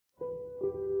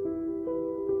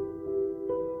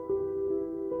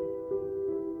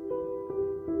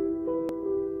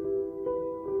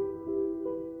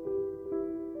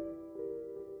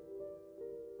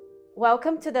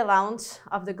Welcome to the launch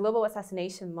of the Global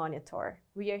Assassination Monitor.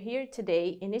 We are here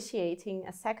today initiating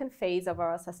a second phase of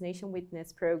our Assassination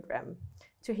Witness program.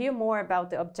 To hear more about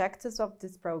the objectives of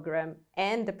this program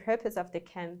and the purpose of the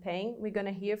campaign, we're going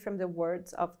to hear from the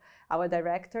words of our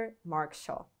director, Mark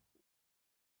Shaw.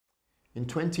 In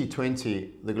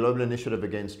 2020, the Global Initiative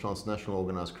Against Transnational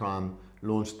Organized Crime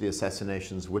launched the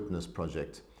Assassinations Witness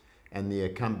project and the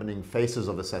accompanying Faces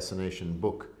of Assassination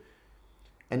book.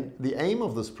 And the aim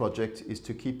of this project is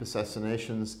to keep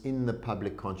assassinations in the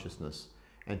public consciousness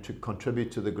and to contribute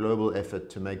to the global effort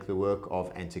to make the work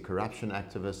of anti-corruption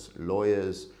activists,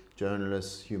 lawyers,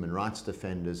 journalists, human rights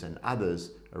defenders, and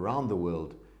others around the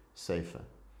world safer.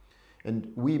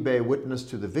 And we bear witness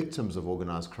to the victims of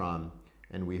organized crime,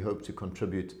 and we hope to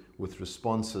contribute with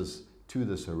responses to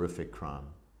this horrific crime.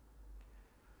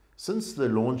 Since the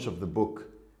launch of the book,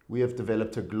 we have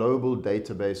developed a global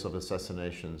database of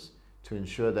assassinations to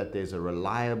ensure that there's a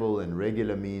reliable and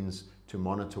regular means to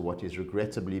monitor what is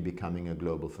regrettably becoming a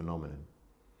global phenomenon.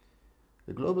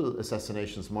 The Global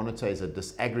Assassinations Monitor is a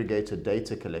disaggregated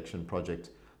data collection project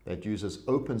that uses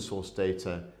open source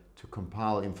data to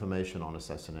compile information on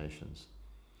assassinations.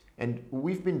 And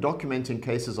we've been documenting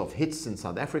cases of hits in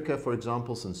South Africa, for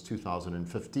example, since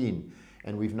 2015,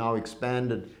 and we've now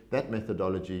expanded that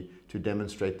methodology to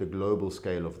demonstrate the global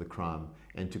scale of the crime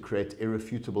and to create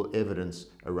irrefutable evidence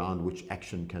around which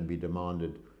action can be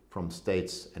demanded from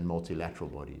states and multilateral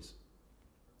bodies.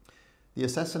 The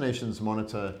Assassinations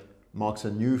Monitor marks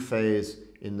a new phase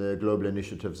in the Global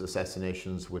Initiative's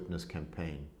Assassinations Witness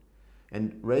campaign.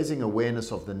 And raising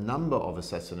awareness of the number of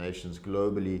assassinations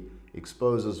globally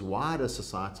exposes wider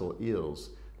societal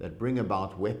ills that bring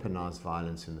about weaponized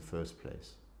violence in the first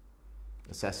place.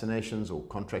 Assassinations, or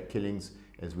contract killings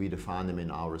as we define them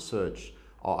in our research,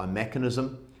 are a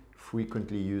mechanism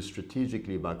frequently used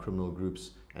strategically by criminal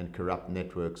groups and corrupt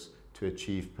networks to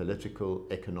achieve political,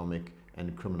 economic,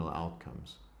 and criminal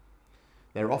outcomes.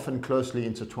 They're often closely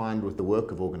intertwined with the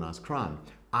work of organized crime,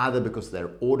 either because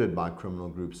they're ordered by criminal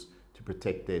groups to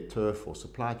protect their turf or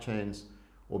supply chains,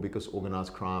 or because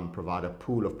organized crime provide a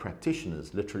pool of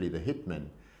practitioners, literally the hitmen,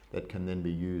 that can then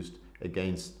be used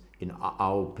against, in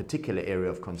our particular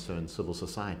area of concern, civil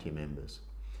society members.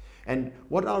 And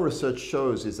what our research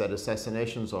shows is that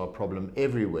assassinations are a problem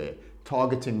everywhere,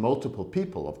 targeting multiple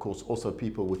people, of course also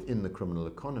people within the criminal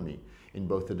economy, in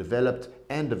both the developed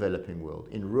and developing world,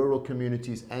 in rural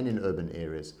communities and in urban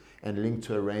areas, and linked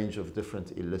to a range of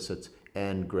different illicit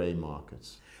and grey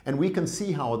markets. And we can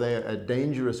see how they're a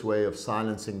dangerous way of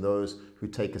silencing those who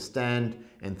take a stand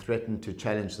and threaten to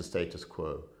challenge the status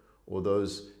quo, or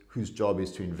those whose job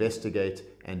is to investigate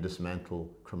and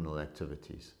dismantle criminal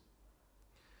activities.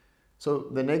 So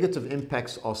the negative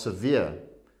impacts are severe.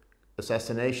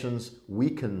 Assassinations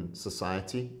weaken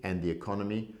society and the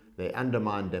economy, they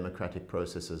undermine democratic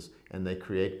processes, and they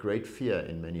create great fear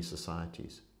in many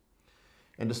societies.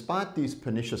 And despite these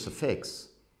pernicious effects,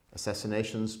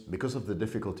 assassinations, because of the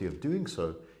difficulty of doing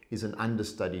so, is an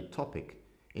understudied topic,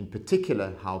 in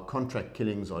particular how contract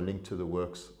killings are linked to the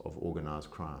works of organized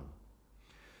crime.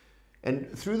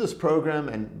 And through this program,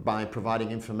 and by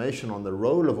providing information on the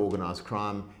role of organized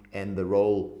crime and the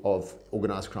role of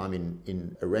organized crime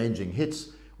in arranging hits,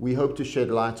 we hope to shed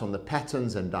light on the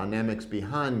patterns and dynamics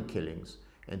behind killings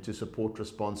and to support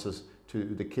responses to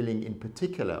the killing in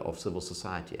particular of civil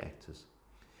society actors.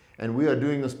 And we are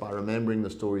doing this by remembering the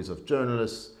stories of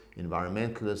journalists,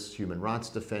 environmentalists, human rights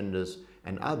defenders,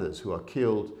 and others who are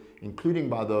killed, including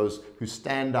by those who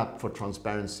stand up for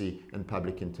transparency and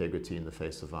public integrity in the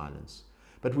face of violence.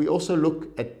 But we also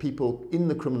look at people in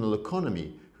the criminal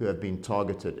economy who have been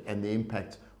targeted and the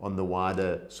impact on the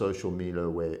wider social milieu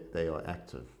where they are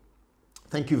active.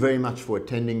 Thank you very much for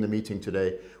attending the meeting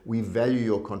today. We value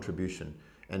your contribution,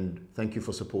 and thank you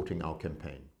for supporting our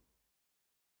campaign.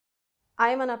 I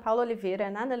am Ana Paula Oliveira,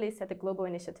 an analyst at the Global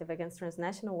Initiative Against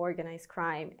Transnational Organized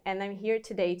Crime, and I'm here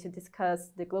today to discuss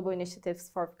the Global Initiative's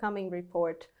forthcoming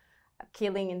report,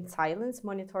 Killing in Silence,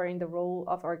 Monitoring the Role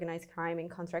of Organized Crime in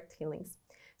Contract Killings.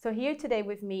 So here today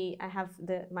with me, I have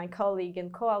my colleague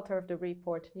and co-author of the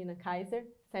report, Nina Kaiser,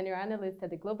 senior analyst at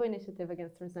the Global Initiative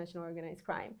Against Transnational Organized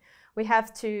Crime. We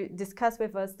have to discuss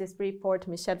with us this report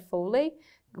Michelle Foley,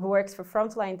 who works for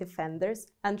Frontline Defenders,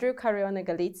 Andrew Caruana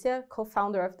Galizia,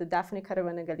 co-founder of the Daphne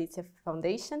Caruana Galizia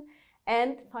Foundation,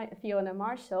 and Fiona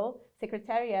Marshall,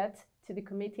 Secretariat to the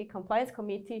Compliance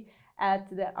Committee at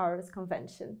the Aarhus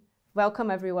Convention. Welcome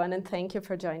everyone, and thank you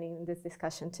for joining this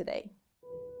discussion today.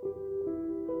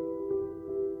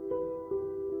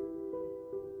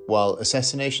 While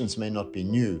assassinations may not be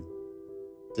new,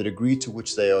 the degree to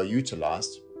which they are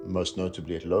utilized, most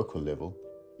notably at local level,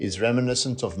 is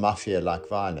reminiscent of mafia-like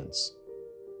violence.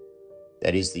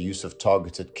 That is, the use of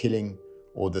targeted killing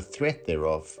or the threat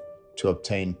thereof to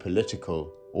obtain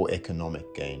political or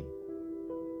economic gain.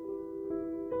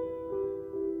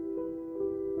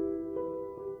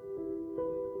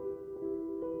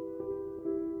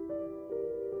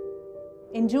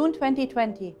 In June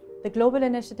 2020, the Global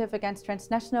Initiative Against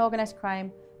Transnational Organized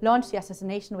Crime launched the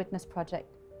Assassination Witness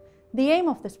Project. The aim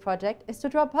of this project is to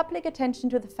draw public attention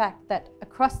to the fact that,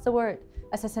 across the world,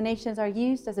 assassinations are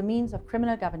used as a means of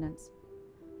criminal governance.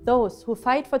 Those who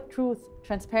fight for truth,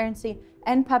 transparency,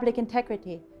 and public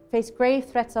integrity face grave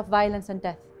threats of violence and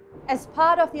death. As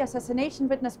part of the Assassination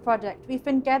Witness Project, we've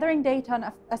been gathering data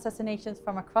on assassinations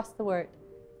from across the world.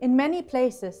 In many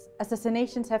places,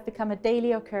 assassinations have become a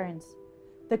daily occurrence.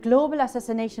 The Global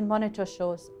Assassination Monitor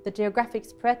shows the geographic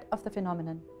spread of the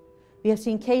phenomenon. We have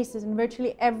seen cases in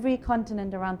virtually every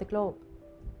continent around the globe.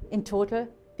 In total,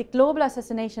 the Global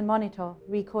Assassination Monitor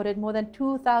recorded more than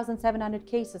 2,700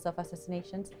 cases of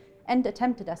assassinations and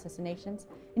attempted assassinations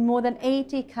in more than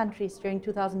 80 countries during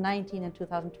 2019 and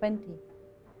 2020.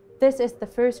 This is the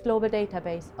first global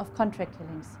database of contract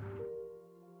killings.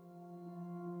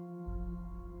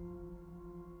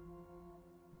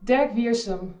 Dirk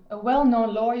Wiersum, a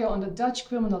well-known lawyer on the Dutch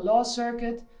criminal law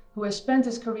circuit who has spent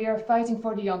his career fighting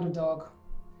for the underdog.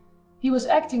 He was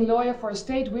acting lawyer for a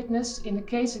state witness in a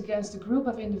case against a group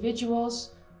of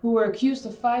individuals who were accused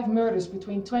of 5 murders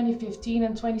between 2015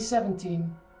 and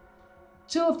 2017.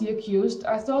 2 of the accused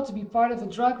are thought to be part of a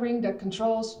drug ring that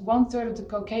controls 1/3 of the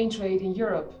cocaine trade in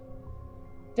Europe.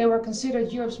 They were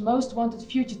considered Europe's most wanted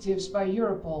fugitives by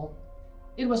Europol.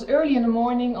 It was early in the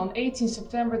morning on 18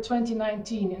 September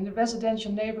 2019 in the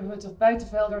residential neighborhood of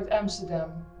Buitenvelder at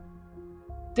Amsterdam.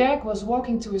 Dirk was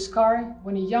walking to his car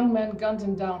when a young man gunned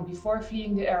him down before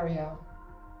fleeing the area.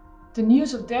 The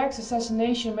news of Dirk's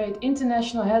assassination made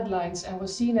international headlines and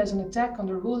was seen as an attack on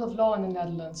the rule of law in the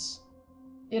Netherlands.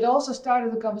 It also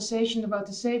started a conversation about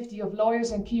the safety of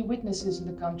lawyers and key witnesses in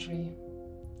the country.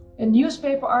 A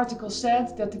newspaper article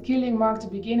said that the killing marked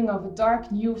the beginning of a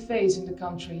dark new phase in the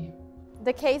country.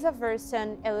 The case of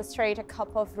Wiersum illustrates a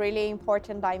couple of really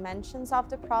important dimensions of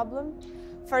the problem.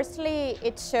 Firstly,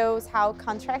 it shows how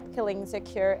contract killings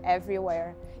occur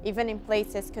everywhere, even in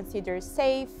places considered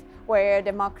safe, where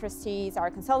democracies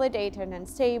are consolidated and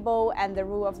stable and the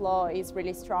rule of law is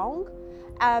really strong.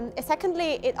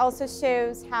 Secondly, it also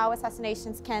shows how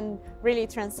assassinations can really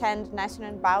transcend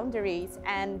national boundaries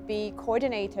and be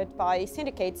coordinated by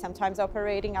syndicates, sometimes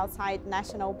operating outside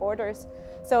national borders.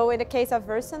 So in the case of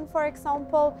Wiersum, for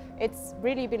example, it's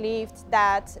really believed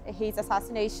that his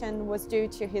assassination was due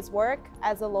to his work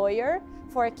as a lawyer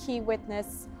for a key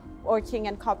witness working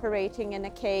and cooperating in a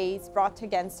case brought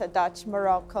against a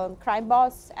Dutch-Moroccan crime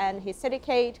boss and his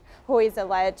syndicate, who is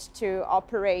alleged to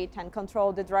operate and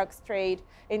control the drugs trade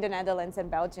in the Netherlands and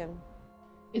Belgium.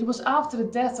 It was after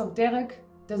the death of Dirk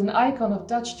that an icon of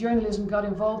Dutch journalism got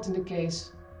involved in the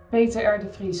case, Peter R. de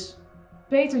Vries.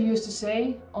 Peter used to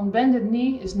say, "On bended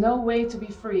knee is no way to be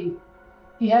free."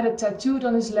 He had it tattooed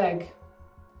on his leg.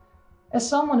 As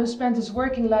someone who spent his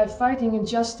working life fighting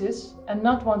injustice and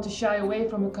not want to shy away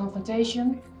from a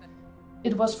confrontation,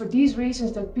 it was for these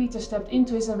reasons that Peter stepped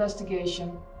into his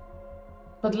investigation.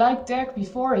 But like Dirk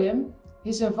before him,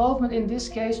 his involvement in this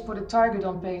case put a target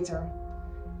on Peter.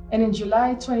 And in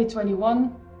July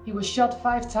 2021, he was shot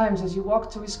 5 times as he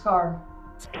walked to his car.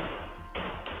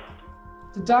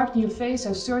 The dark new phase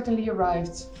has certainly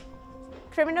arrived.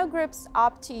 Criminal groups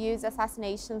opt to use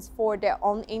assassinations for their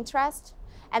own interest.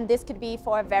 And this could be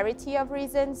for a variety of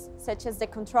reasons, such as the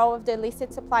control of the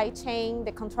illicit supply chain,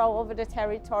 the control over the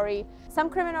territory. Some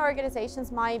criminal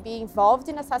organizations might be involved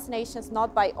in assassinations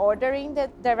not by ordering the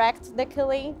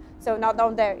killing, so not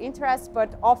on their interest,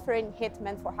 but offering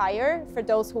hitmen for hire for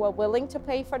those who are willing to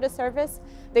pay for the service.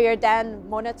 They are then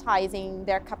monetizing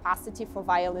their capacity for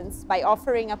violence by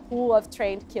offering a pool of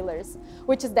trained killers,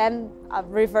 which is then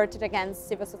reverted against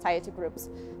civil society groups.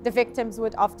 The victims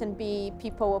would often be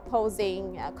people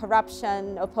opposing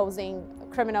corruption, opposing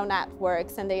criminal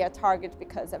networks, and they are targeted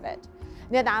because of it.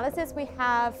 The analysis we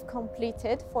have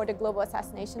completed for the Global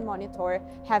Assassination Monitor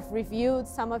have reviewed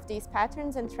some of these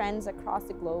patterns and trends across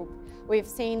the globe. We've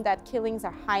seen that killings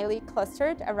are highly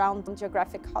clustered around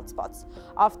geographic hotspots,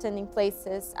 often in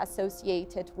places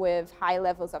associated with high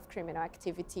levels of criminal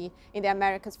activity. In the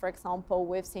Americas, for example,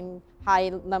 we've seen high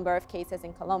number of cases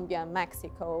in Colombia,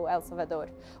 Mexico, El Salvador.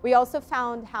 We also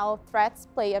found how threats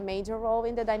play a major role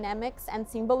in the dynamics and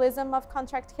symbolism of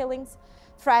contract killings.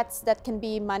 Threats that can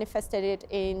be manifested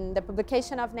in the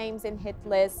publication of names in hit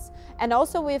lists, and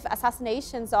also with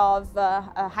assassinations of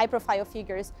high-profile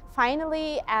figures.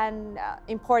 Finally, and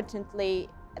importantly,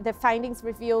 the findings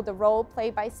reveal the role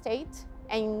played by state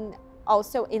in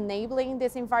also enabling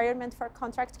this environment for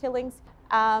contract killings.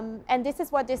 And this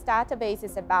is what this database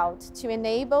is about, to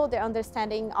enable the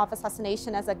understanding of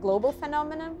assassination as a global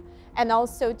phenomenon, and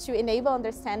also to enable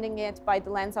understanding it by the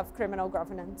lens of criminal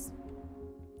governance.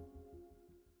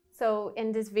 So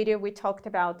in this video, we talked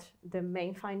about the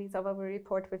main findings of our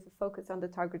report with a focus on the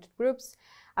target groups.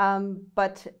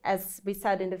 But as we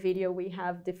said in the video, we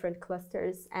have different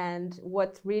clusters. And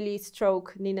what really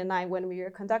struck Nina and I when we were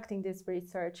conducting this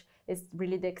research is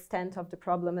really the extent of the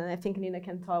problem. And I think Nina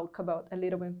can talk about a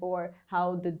little bit more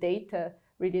how the data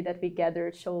really that we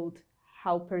gathered showed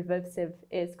how pervasive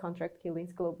is contract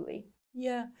killings globally.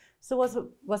 Yeah, so what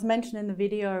was mentioned in the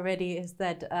video already is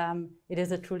that it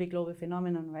is a truly global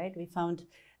phenomenon, right? We found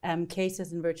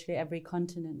cases in virtually every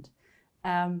continent.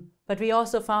 But we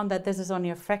also found that this is only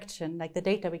a fraction, like the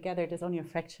data we gathered is only a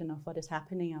fraction of what is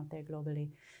happening out there globally.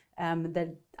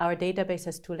 That our database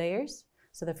has two layers.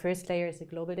 So the first layer is a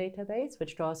global database,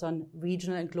 which draws on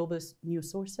regional and global news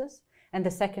sources. And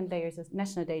the second layer is a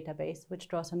national database, which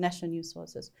draws on national news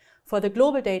sources. For the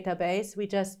global database, we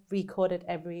just recorded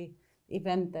every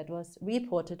event that was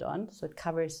reported on, so it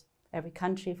covers every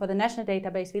country. For the national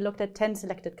database, we looked at 10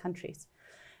 selected countries.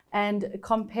 And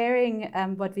comparing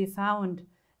what we found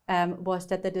was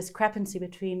that the discrepancy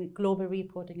between global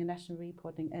reporting and national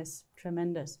reporting is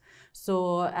tremendous.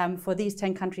 So for these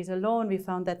 10 countries alone, we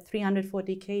found that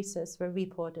 340 cases were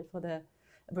reported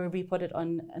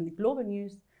on the global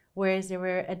news, whereas there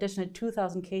were additional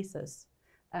 2,000 cases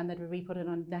that were reported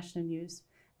on national news.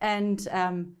 And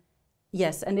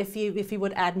yes, and if you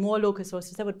would add more local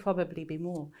sources, there would probably be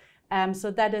more. So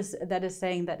that is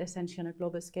saying that essentially on a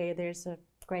global scale, there's a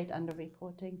great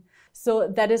underreporting. So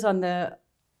that is on the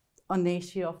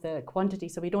issue of the quantity.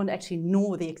 So we don't actually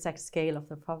know the exact scale of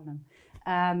the problem.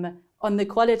 On the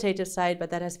qualitative side, but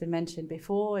that has been mentioned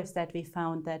before, is that we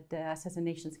found that the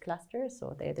assassinations clusters,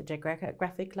 so they're the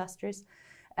geographic clusters,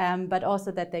 but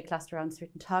also that they cluster around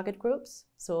certain target groups.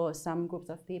 So some groups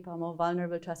of people are more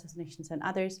vulnerable to assassinations than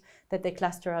others, that they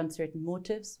cluster around certain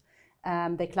motives,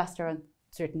 they cluster on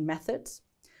certain methods.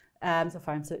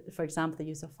 For example, the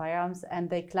use of firearms, and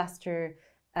they cluster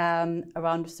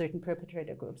around certain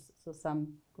perpetrator groups. So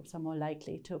some groups are more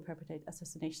likely to perpetrate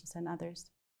assassinations than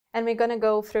others. And we're going to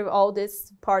go through all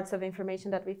these parts of information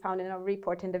that we found in our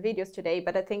report in the videos today.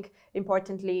 But I think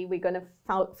importantly, we're going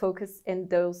to focus in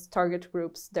those target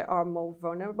groups that are more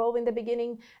vulnerable in the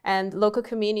beginning. And local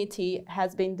community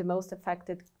has been the most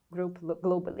affected group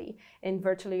globally. In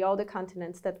virtually all the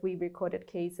continents that we recorded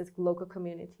cases, local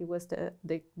community was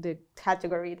the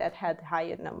category that had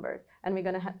higher number. And we're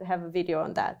going to have a video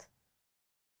on that.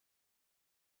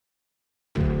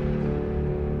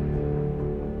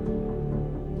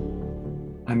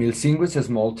 Amilcingo is a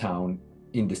small town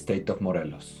in the state of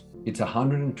Morelos. It's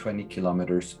 120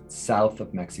 kilometers south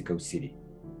of Mexico City.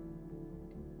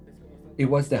 It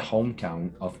was the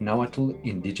hometown of Nahuatl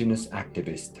indigenous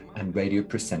activist and radio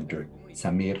presenter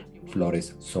Samir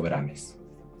Flores Soberanes.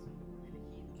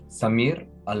 Samir,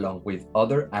 along with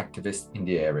other activists in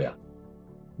the area,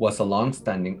 was a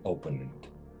long-standing opponent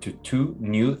to two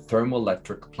new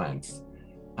thermoelectric plants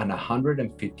and a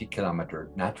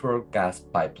 150-kilometer natural gas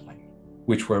pipeline,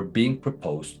 which were being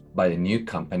proposed by a new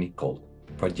company called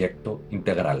Proyecto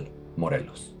Integral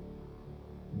Morelos.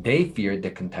 They feared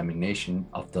the contamination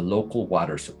of the local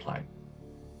water supply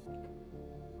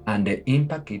and the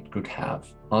impact it could have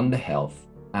on the health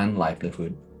and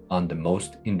livelihood on the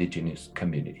most indigenous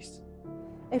communities.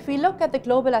 If we look at the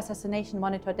Global Assassination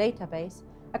Monitor database,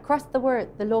 across the world,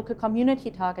 the local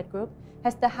community target group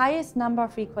has the highest number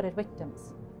of recorded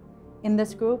victims. In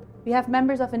this group, we have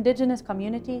members of indigenous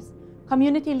communities,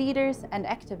 community leaders and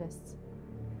activists.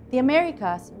 The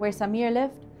Americas, where Samir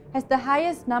lived, has the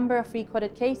highest number of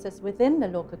recorded cases within the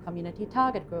local community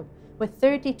target group, with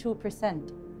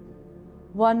 32%.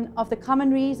 One of the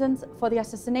common reasons for the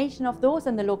assassination of those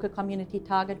in the local community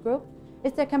target group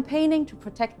is their campaigning to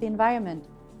protect the environment.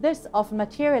 This often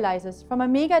materializes from a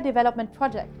mega development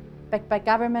project backed by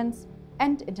governments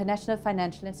and international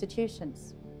financial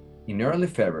institutions. In early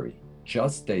February,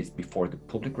 just days before the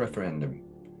public referendum,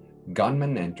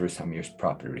 gunmen entered Samir's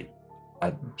property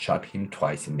and shot him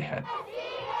twice in the head.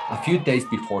 A few days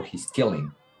before his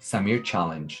killing, Samir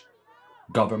challenged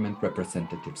government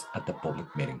representatives at the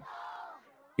public meeting.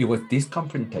 It was this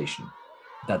confrontation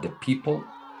that the People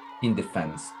in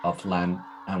Defense of Land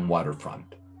and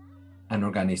Waterfront, an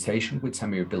organization which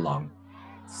Samir belonged,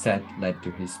 said led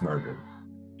to his murder.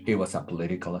 It was a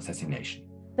political assassination.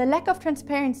 The lack of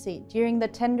transparency during the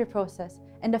tender process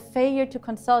and a failure to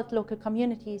consult local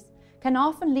communities can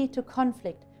often lead to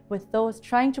conflict with those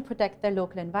trying to protect their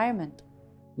local environment.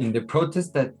 In the protests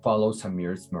that followed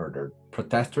Samir's murder,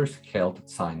 protesters held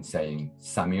signs saying,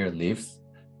 "Samir lives,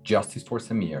 justice for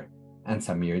Samir, and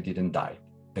Samir didn't die.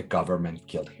 The government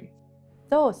killed him."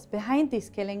 Those behind these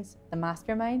killings, the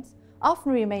masterminds,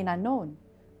 often remain unknown.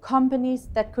 Companies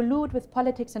that collude with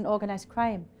politics and organized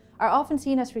crime are often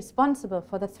seen as responsible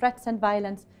for the threats and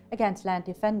violence against land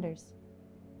defenders.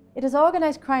 It is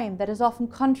organized crime that is often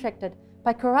contracted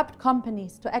by corrupt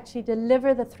companies to actually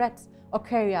deliver the threats or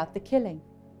carry out the killing.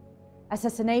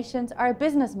 Assassinations are a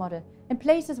business model in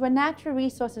places where natural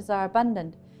resources are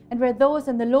abundant and where those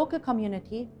in the local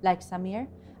community, like Samir,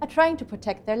 are trying to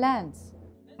protect their lands.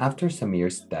 After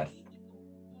Samir's death,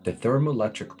 the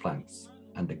thermoelectric plants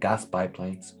and the gas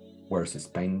pipelines were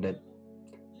suspended.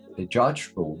 The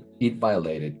judge ruled it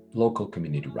violated local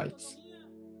community rights.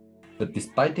 But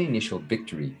despite the initial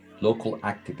victory, local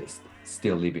activists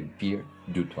still live in fear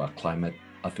due to a climate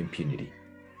of impunity.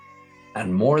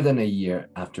 And more than a year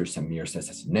after Samir's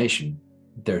assassination,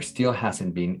 there still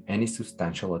hasn't been any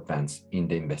substantial advance in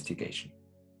the investigation.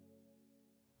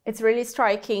 It's really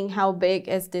striking how big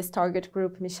is this target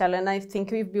group, Michelle, and I think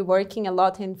we've been working a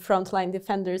lot in frontline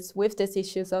defenders with these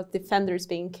issues of defenders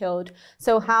being killed.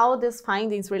 So how does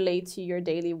findings relate to your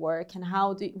daily work, and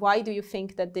why do you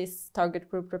think that this target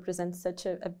group represents such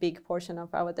a big portion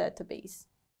of our database?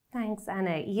 Thanks,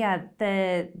 Anna. Yeah,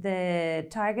 the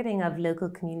targeting of local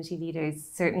community leaders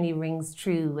certainly rings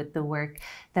true with the work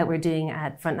that we're doing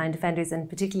at Frontline Defenders, and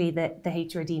particularly the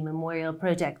HRD Memorial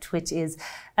Project, which is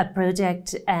a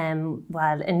project,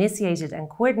 while initiated and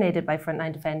coordinated by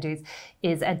Frontline Defenders,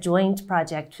 is a joint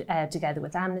project together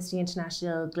with Amnesty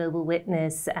International, Global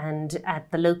Witness, and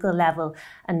at the local level,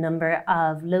 a number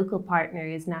of local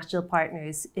partners, national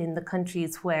partners in the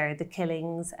countries where the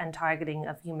killings and targeting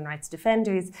of human rights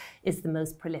defenders is the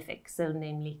most prolific. So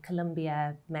namely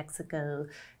Colombia, Mexico,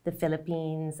 the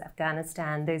Philippines,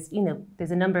 Afghanistan. There's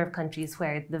a number of countries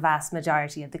where the vast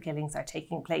majority of the killings are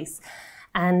taking place.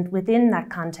 And within that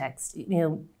context,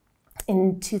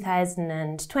 in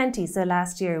 2020, so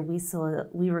last year,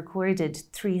 we recorded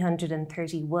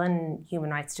 331 human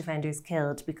rights defenders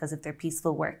killed because of their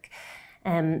peaceful work.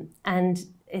 And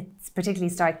it's particularly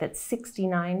stark that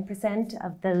 69%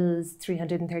 of those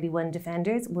 331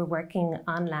 defenders were working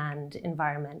on land,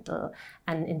 environmental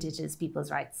and Indigenous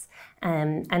people's rights.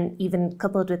 And even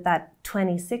coupled with that,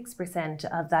 26%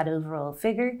 of that overall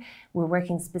figure were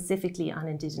working specifically on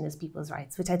Indigenous people's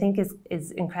rights, which I think is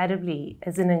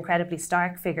an incredibly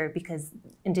stark figure, because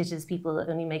Indigenous people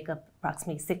only make up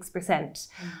approximately 6%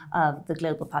 of the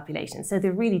global population. So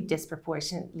they're really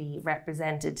disproportionately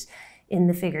represented in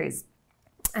the figures.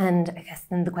 And I guess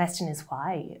then the question is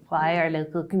why? Why are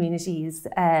local community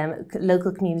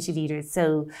leaders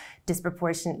so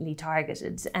disproportionately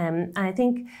targeted? And I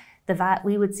think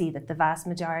we would see that the vast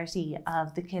majority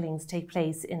of the killings take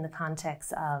place in the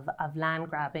context of land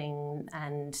grabbing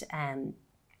and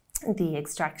the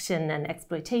extraction and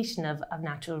exploitation of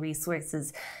natural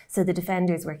resources. So the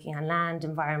defenders working on land,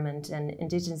 environment and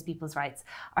Indigenous people's rights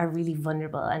are really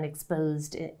vulnerable and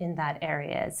exposed in that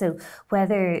area. So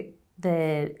whether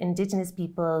the Indigenous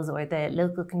peoples or the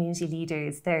local community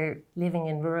leaders, they're living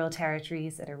in rural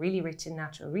territories that are really rich in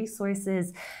natural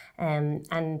resources,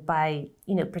 and by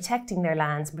protecting their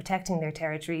lands, protecting their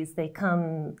territories, they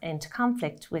come into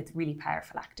conflict with really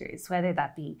powerful actors, whether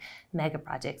that be mega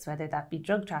projects, whether that be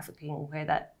drug trafficking, where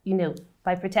that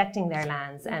by protecting their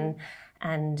lands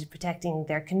and protecting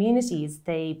their communities,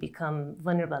 they become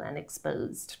vulnerable and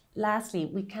exposed. Lastly,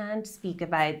 we can't speak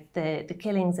about the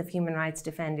killings of human rights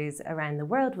defenders around the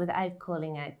world without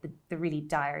calling out the really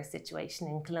dire situation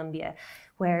in Colombia,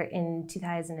 where in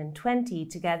 2020,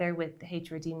 together with the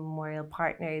HRD Memorial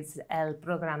partners, El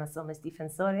Programa Somos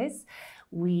Defensores,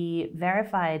 we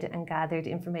verified and gathered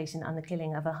information on the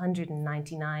killing of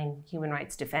 199 human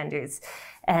rights defenders,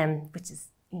 which is,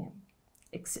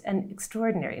 an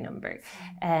extraordinary number,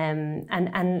 and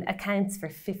accounts for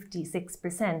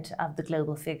 56% of the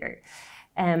global figure.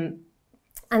 And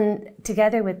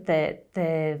together with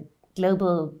the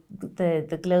global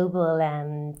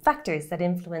factors that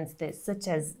influence this, such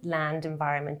as land,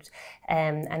 environment,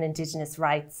 and Indigenous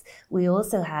rights, we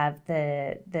also have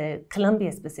the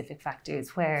Colombia-specific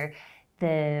factors, where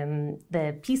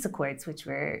the peace accords, which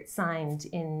were signed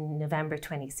in November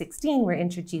 2016, were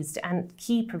introduced, and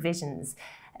key provisions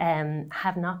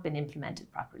have not been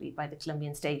implemented properly by the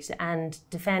Colombian state, and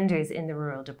defenders in the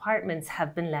rural departments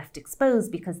have been left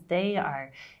exposed because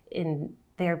they're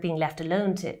being left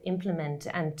alone to implement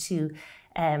and to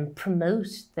promote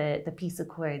the peace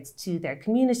accords to their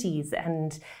communities,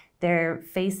 and they're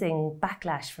facing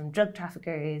backlash from drug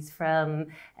traffickers, from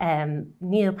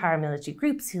neo-paramilitary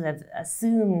groups who have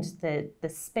assumed the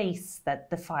space that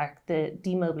the FARC, the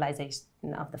demobilization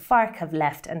of the FARC have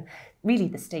left, and really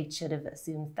the state should have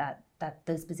assumed that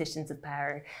those positions of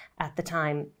power at the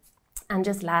time. And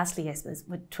just lastly, I suppose,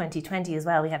 with 2020 as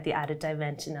well, we have the added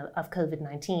dimension of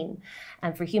COVID-19.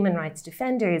 And for human rights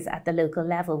defenders at the local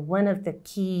level, one of the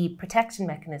key protection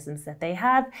mechanisms that they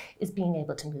have is being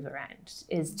able to move around,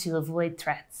 is to avoid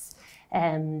threats.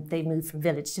 They move from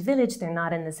village to village. They're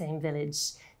not in the same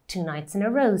village 2 nights in a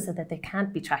row so that they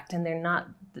can't be tracked, and they're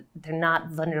not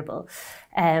vulnerable.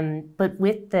 But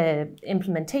with the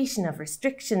implementation of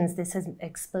restrictions, this has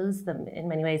exposed them in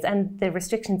many ways. And the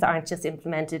restrictions aren't just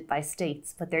implemented by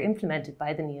states, but they're implemented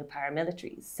by the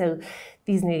neo-paramilitaries. So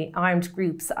these new armed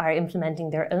groups are implementing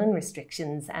their own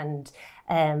restrictions and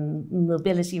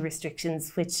mobility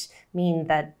restrictions, which mean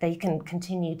that they can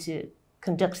continue to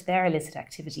conduct their illicit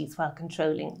activities while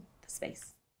controlling the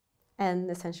space.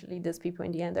 And essentially, those people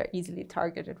in the end are easily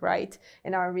targeted, right?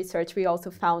 In our research, we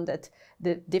also found that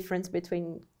the difference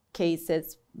between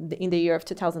cases in the year of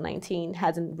 2019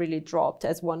 hasn't really dropped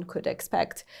as one could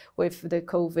expect with the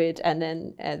COVID and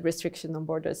then restriction on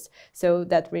borders. So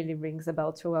that really rings a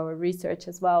bell to our research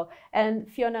as well. And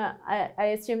Fiona, I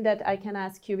assume that I can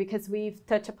ask you, because we've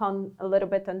touched upon a little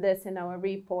bit on this in our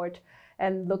report,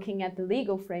 and looking at the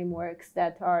legal frameworks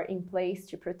that are in place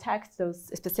to protect those,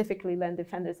 specifically land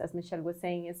defenders, as Michelle was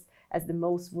saying, as the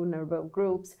most vulnerable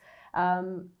groups.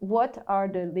 What are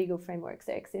the legal frameworks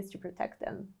that exist to protect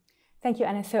them? Thank you,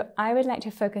 Anna. So I would like to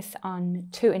focus on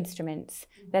 2 instruments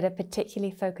that are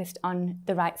particularly focused on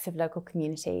the rights of local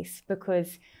communities,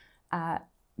 because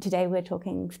today we're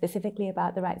talking specifically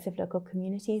about the rights of local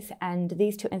communities, and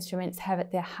these 2 instruments have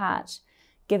at their heart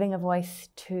giving a voice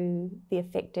to the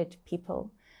affected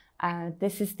people.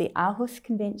 This is the Aarhus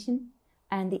Convention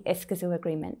and the Escazú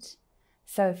Agreement.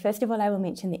 So first of all, I will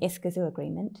mention the Escazú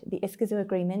Agreement. The Escazú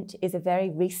Agreement is a very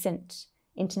recent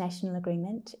international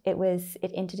agreement.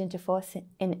 It entered into force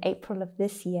in April of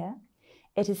this year.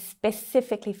 It is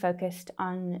specifically focused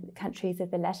on countries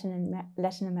of the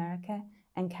Latin America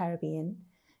and Caribbean.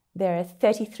 There are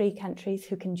 33 countries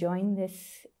who can join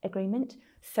this agreement.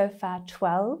 So far,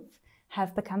 12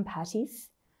 have become parties,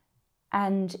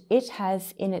 and it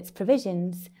has in its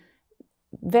provisions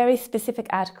very specific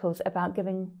articles about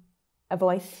giving a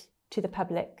voice to the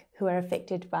public who are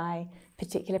affected by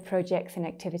particular projects and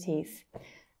activities.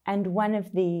 And one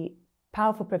of the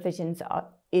powerful provisions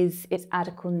is its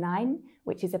Article 9,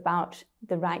 which is about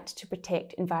the right to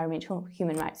protect environmental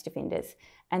human rights defenders.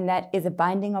 And that is a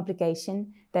binding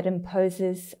obligation that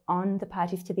imposes on the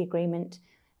parties to the agreement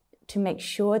to make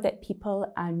sure that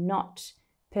people are not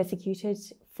persecuted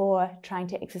for trying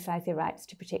to exercise their rights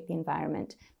to protect the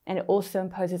environment. And it also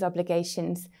imposes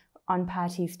obligations on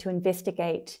parties to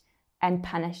investigate and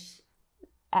punish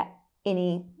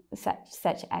any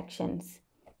such actions.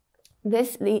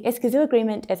 The Escazú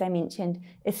Agreement, as I mentioned,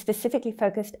 is specifically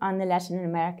focused on the Latin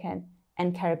American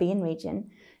and Caribbean region.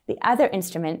 The other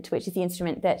instrument, which is the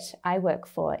instrument that I work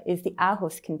for, is the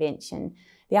Aarhus Convention.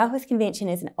 The Aarhus Convention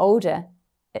is an older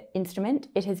instrument.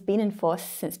 It has been in force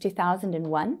since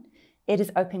 2001. It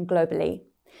is open globally.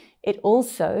 It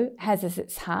also has as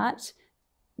its heart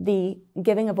the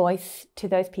giving a voice to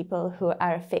those people who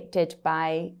are affected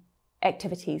by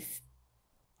activities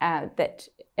that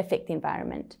affect the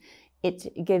environment.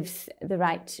 It gives the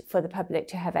right for the public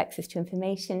to have access to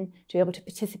information, to be able to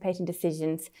participate in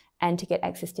decisions, and to get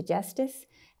access to justice.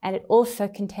 And it also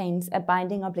contains a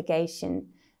binding obligation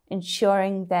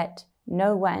ensuring that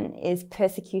no one is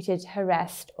persecuted,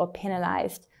 harassed, or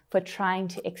penalized for trying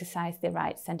to exercise their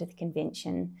rights under the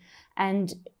convention.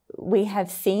 And we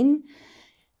have seen,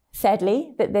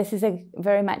 sadly, that this is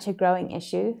very much a growing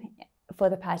issue for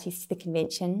the parties to the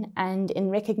convention. And in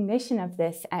recognition of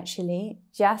this, actually,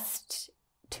 just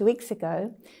 2 weeks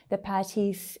ago, the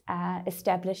parties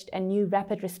established a new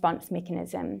rapid response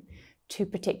mechanism to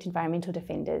protect environmental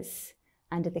defenders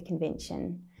under the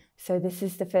convention. So this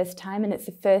is the first time, and it's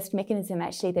the first mechanism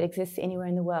actually that exists anywhere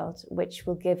in the world, which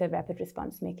will give a rapid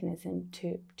response mechanism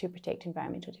to protect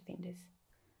environmental defenders.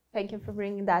 Thank you for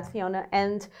bringing that, Fiona.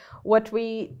 And what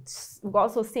we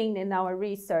also seen in our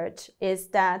research is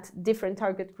that different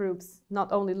target groups,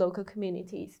 not only local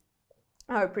communities,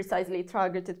 are precisely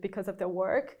targeted because of their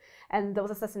work. And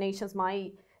those assassinations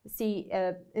might see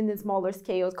in the smaller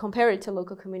scales compared to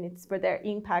local communities where their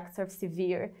impacts are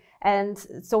severe. And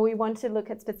so we want to look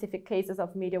at specific cases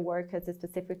of media workers,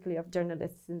 specifically of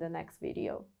journalists, in the next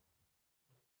video.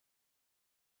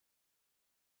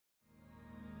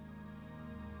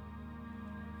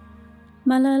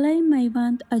 Malalai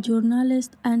Maiwand, a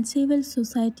journalist and civil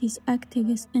society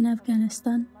activist in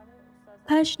Afghanistan,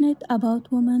 passionate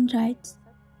about women's rights.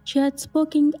 She had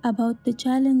spoken about the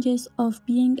challenges of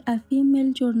being a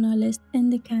female journalist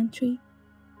in the country.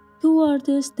 Towards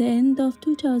the end of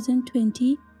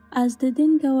 2020, as the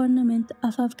then government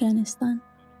of Afghanistan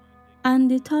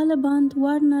and the Taliban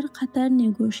were near Qatar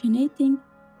negotiating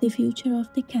the future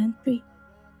of the country,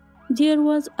 there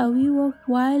was a wave of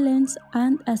violence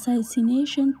and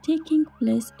assassination taking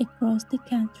place across the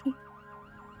country.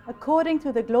 According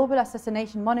to the Global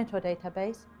Assassination Monitor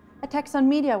database, attacks on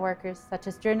media workers such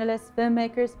as journalists,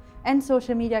 filmmakers, and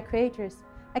social media creators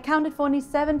accounted for only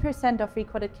 7% of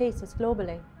recorded cases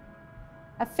globally.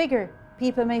 A figure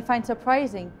people may find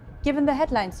surprising given the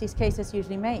headlines these cases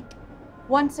usually make.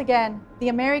 Once again, the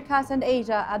Americas and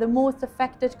Asia are the most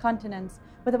affected continents,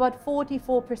 with about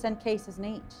 44% cases in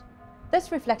each.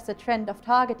 This reflects the trend of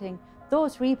targeting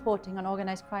those reporting on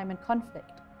organized crime and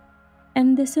conflict.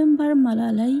 In December,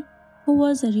 Malalai, who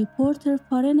was a reporter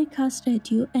for Enika's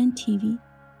radio and TV,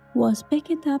 was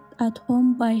picked up at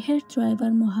home by her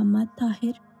driver Muhammad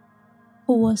Tahir,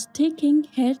 who was taking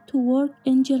her to work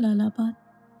in Jalalabad.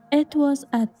 It was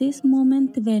at this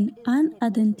moment when an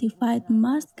unidentified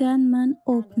masked gunman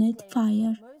opened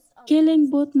fire, killing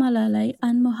both Malalai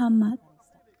and Muhammad.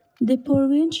 The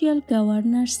provincial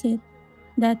governor said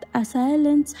that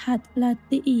assailants had fled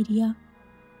the area.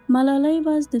 Malalai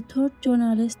was the third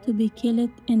journalist to be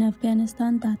killed in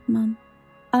Afghanistan that month.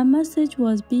 A message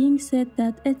was being said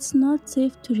that it's not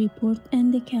safe to report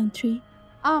in the country.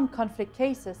 Armed conflict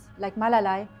cases, like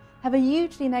Malalai, have a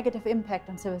hugely negative impact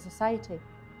on civil society.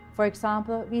 For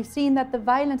example, we've seen that the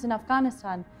violence in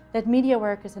Afghanistan led media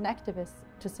workers and activists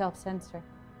to self-censor.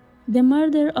 The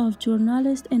murder of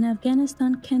journalists in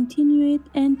Afghanistan continued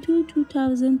into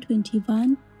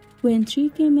 2021 when 3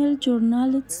 female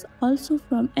journalists, also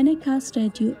from Enika's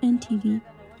radio and TV,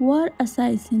 were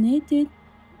assassinated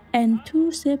in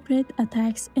 2 separate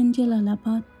attacks in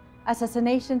Jalalabad.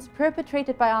 Assassinations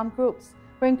perpetrated by armed groups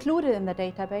were included in the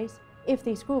database if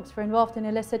these groups were involved in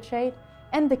illicit trade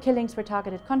and the killings were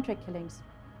targeted contract killings.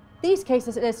 These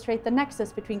cases illustrate the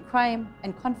nexus between crime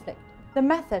and conflict. The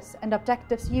methods and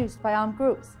objectives used by armed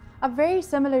groups are very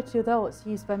similar to those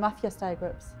used by mafia-style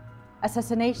groups.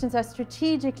 Assassinations are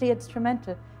strategically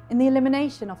instrumental in the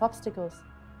elimination of obstacles.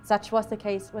 Such was the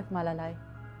case with Malalai.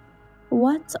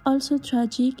 What's also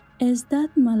tragic is that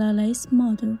Malalai's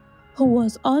mother, who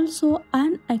was also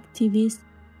an activist,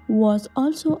 was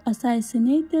also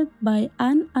assassinated by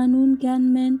an unknown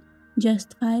gunman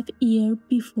just 5 years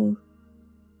before.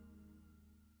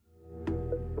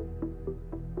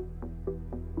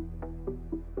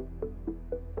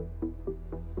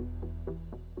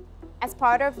 As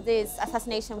part of this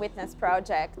Assassination Witness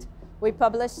project, we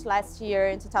published last year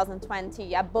in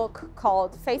 2020 a book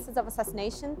called Faces of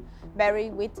Assassination,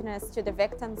 Bearing Witness to the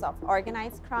Victims of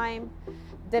Organized Crime.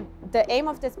 The aim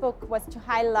of this book was to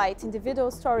highlight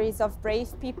individual stories of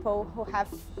brave people who have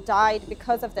died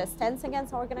because of their stance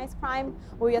against organized crime.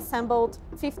 We assembled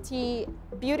 50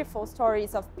 beautiful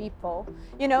stories of people.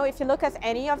 You know, if you look at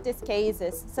any of these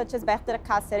cases, such as Berta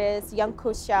Cáceres, Jan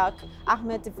Kuciak,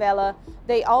 Ahmed Vela,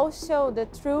 they all show the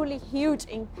truly huge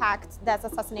impact that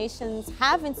assassinations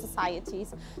have in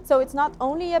societies. So it's not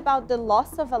only about the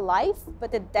loss of a life,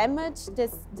 but the damage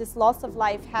this loss of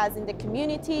life has in the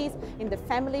communities, in the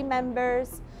family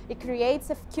members. It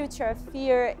creates a culture of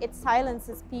fear, it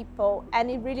silences people, and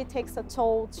it really takes a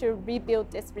toll to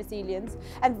rebuild this resilience.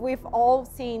 And we've all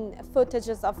seen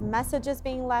footages of messages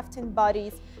being left in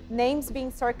bodies, names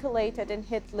being circulated in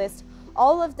hit lists.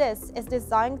 All of this is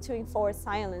designed to enforce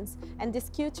silence, and this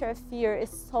culture of fear is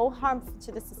so harmful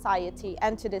to the society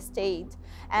and to the state.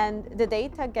 And the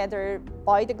data gathered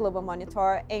by the Global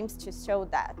Monitor aims to show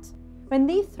that. When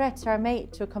these threats are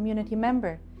made to a community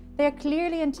member, they are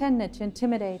clearly intended to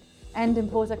intimidate and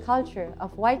impose a culture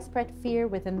of widespread fear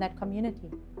within that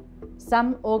community.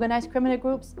 Some organized criminal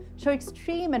groups show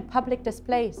extreme and public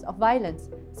displays of violence,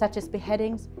 such as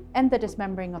beheadings and the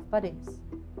dismembering of bodies.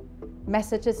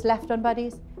 Messages left on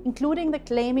bodies, including the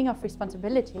claiming of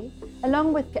responsibility,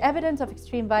 along with evidence of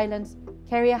extreme violence,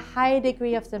 carry a high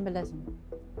degree of symbolism.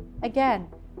 Again,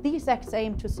 these acts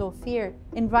aim to sow fear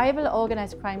in rival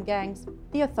organized crime gangs,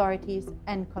 the authorities,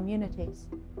 and communities.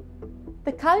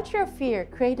 The culture of fear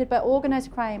created by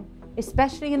organized crime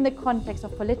especially in the context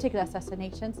of political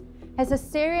assassinations, has a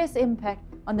serious impact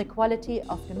on the quality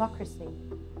of democracy.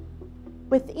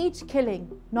 With each killing,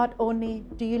 not only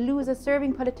do you lose a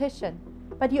serving politician,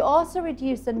 but you also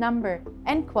reduce the number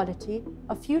and quality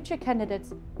of future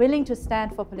candidates willing to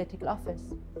stand for political office.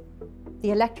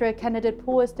 The electoral candidate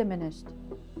pool is diminished.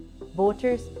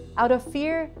 Voters, out of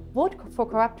fear, vote for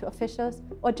corrupt officials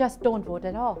or just don't vote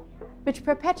at all, which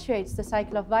perpetuates the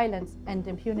cycle of violence and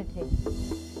impunity.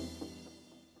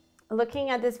 Looking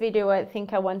at this video, I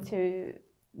think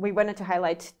we wanted to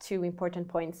highlight two important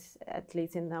points, at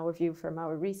least in our view from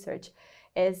our research,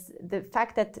 is the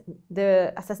fact that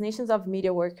the assassinations of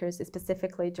media workers,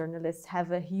 specifically journalists,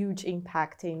 have a huge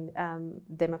impact in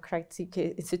democratic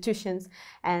institutions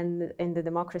and in the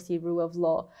democracy rule of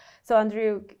law. So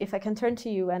Andrew, if I can turn to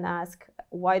you and ask,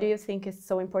 why do you think it's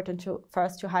so important for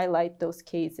us to highlight those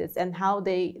cases and how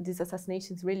these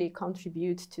assassinations really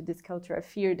contribute to this culture of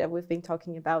fear that we've been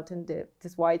talking about and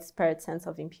this widespread sense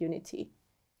of impunity?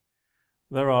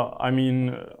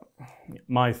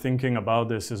 My thinking about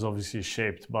this is obviously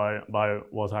shaped by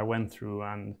what I went through,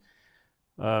 and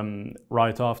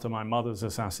right after my mother's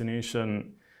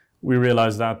assassination, we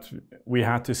realized that we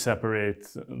had to separate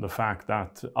the fact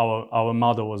that our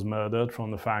mother was murdered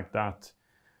from the fact that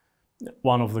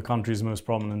one of the country's most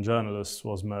prominent journalists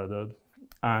was murdered.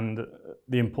 And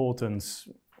the importance,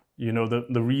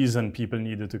 the reason people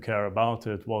needed to care about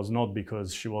it was not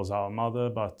because she was our mother,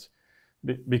 but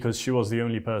because she was the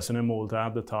only person in Malta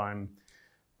at the time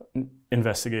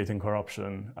investigating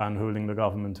corruption and holding the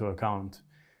government to account.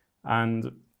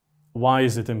 And why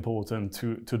is it important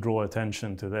to draw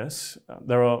attention to this?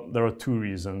 There are two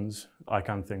reasons I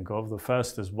can think of. The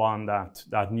first is one that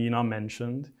Nina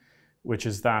mentioned, which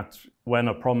is that when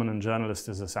a prominent journalist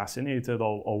is assassinated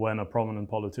or when a prominent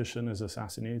politician is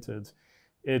assassinated,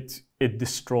 it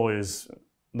destroys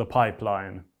the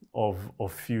pipeline of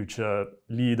future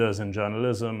leaders in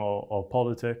journalism or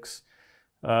politics,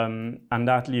 and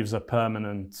that leaves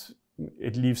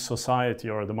it leaves society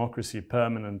or a democracy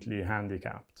permanently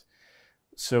handicapped.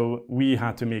 So we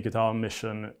had to make it our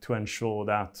mission to ensure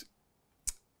that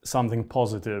something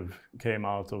positive came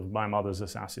out of my mother's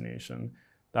assassination,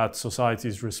 that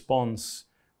society's response,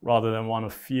 rather than one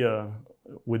of fear,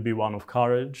 would be one of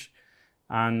courage,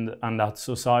 and that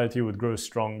society would grow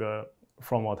stronger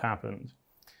from what happened.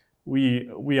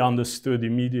 We understood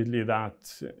immediately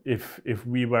that if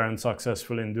we weren't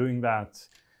successful in doing that,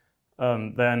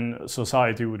 then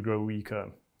society would grow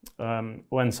weaker.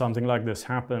 When something like this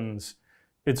happens,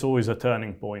 it's always a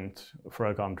turning point for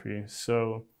a country.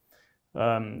 So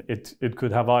it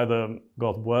could have either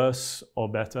got worse or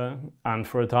better, and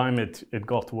for a time it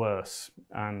got worse,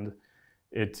 and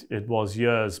it was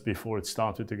years before it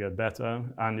started to get better,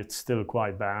 and it's still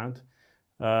quite bad.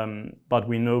 But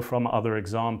we know from other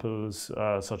examples,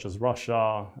 such as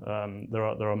Russia,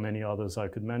 there are many others I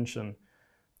could mention,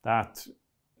 that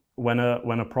when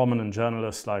a prominent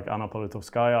journalist like Anna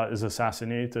Politkovskaya is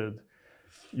assassinated,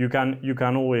 you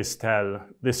can always tell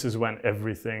this is when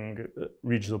everything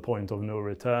reached the point of no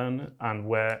return and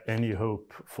where any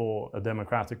hope for a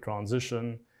democratic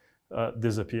transition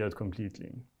disappeared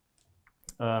completely.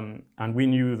 And we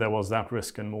knew there was that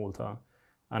risk in Malta.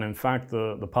 And in fact,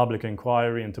 the public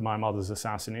inquiry into my mother's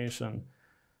assassination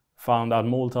found that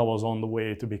Malta was on the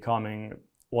way to becoming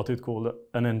what it called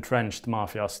an entrenched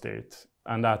mafia state.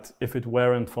 And that if it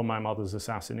weren't for my mother's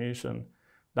assassination,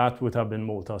 that would have been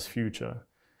Malta's future.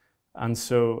 And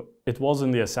so it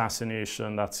wasn't the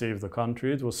assassination that saved the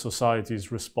country, it was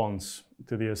society's response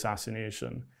to the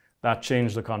assassination that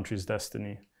changed the country's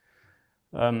destiny.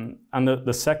 And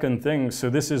the second thing, so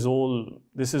this is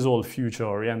all future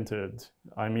oriented.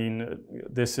 I mean,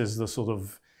 this is the sort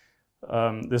of,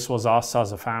 this was us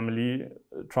as a family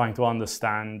trying to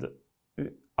understand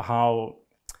how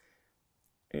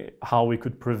we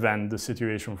could prevent the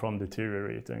situation from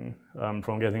deteriorating,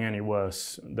 from getting any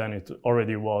worse than it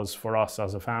already was for us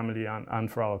as a family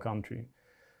and for our country.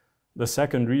 The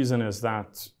second reason is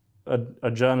that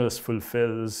a journalist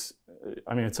fulfills,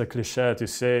 I mean, it's a cliche to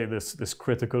say this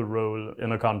critical role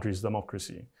in a country's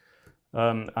democracy.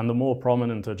 And the more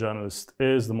prominent a journalist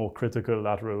is, the more critical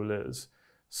that role is.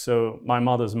 So my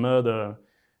mother's murder,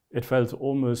 it felt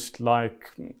almost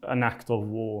like an act of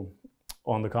war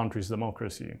on the country's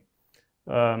democracy.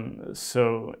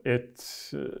 So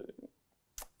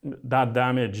that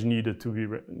damage needed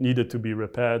to be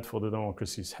repaired for the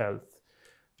democracy's health.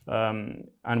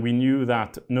 And we knew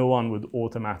that no one would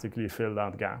automatically fill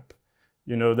that gap.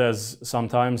 You know, there's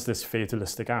sometimes this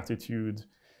fatalistic attitude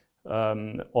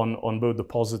on both the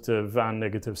positive and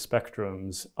negative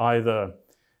spectrums. Either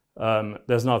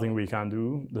there's nothing we can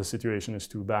do, the situation is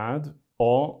too bad,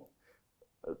 or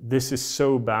this is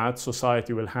so bad,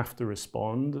 society will have to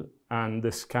respond, and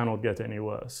this cannot get any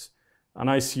worse. And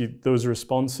I see those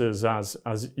responses as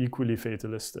equally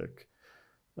fatalistic.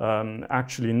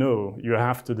 Actually, no, you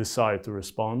have to decide to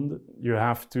respond. You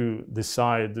have to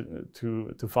decide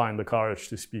to find the courage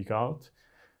to speak out.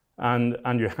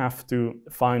 And you have to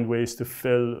find ways to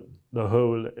fill the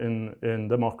hole in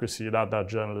democracy that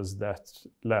journalist death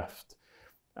left.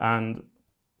 And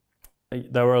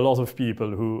there were a lot of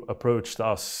people who approached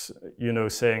us,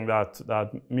 saying that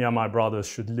me and my brothers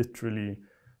should literally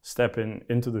step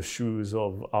into the shoes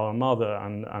of our mother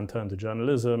and turn to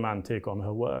journalism and take on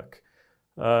her work.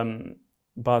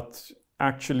 But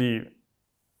actually,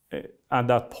 at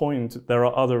that point, there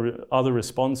are other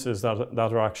responses that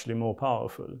are actually more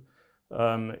powerful,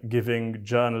 giving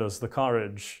journalists the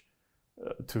courage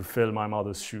to fill my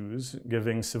mother's shoes,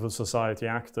 giving civil society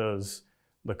actors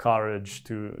the courage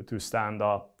to stand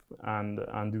up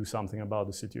and do something about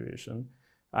the situation,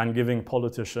 and giving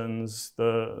politicians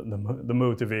the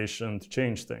motivation to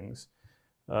change things.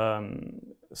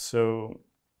 So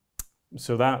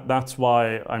that's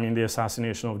why, I mean, the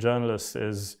assassination of journalists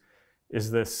is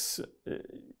this,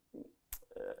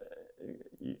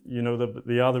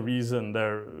 the other reason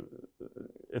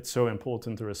it's so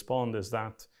important to respond is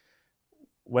that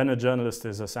when a journalist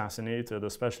is assassinated,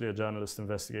 especially a journalist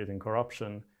investigating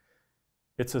corruption,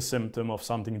 it's a symptom of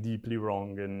something deeply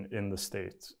wrong in the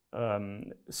state.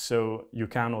 So you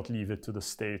cannot leave it to the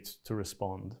state to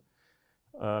respond.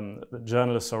 The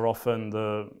journalists are often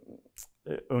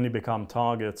only become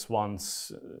targets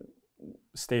once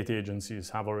state agencies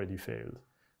have already failed.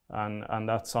 And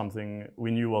that's something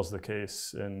we knew was the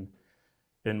case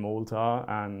in Malta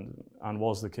and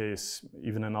was the case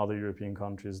even in other European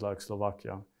countries like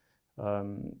Slovakia.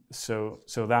 So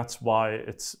that's why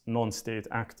it's non-state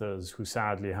actors who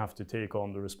sadly have to take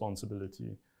on the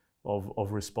responsibility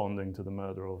of responding to the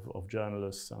murder of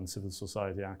journalists and civil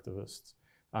society activists,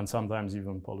 and sometimes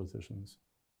even politicians.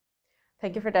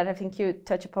 Thank you for that. I think you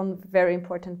touch upon very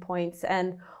important points,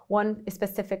 and one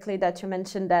specifically that you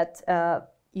mentioned that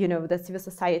the civil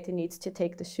society needs to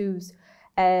take the shoes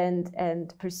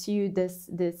and pursue this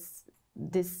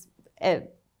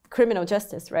criminal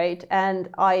justice, right? And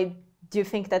I do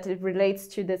think that it relates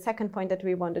to the second point that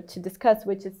we wanted to discuss,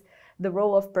 which is the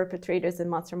role of perpetrators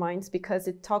and masterminds, because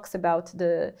it talks about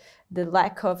the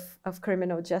lack of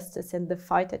criminal justice and the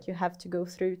fight that you have to go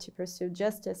through to pursue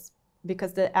justice,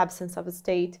 because the absence of a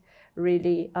state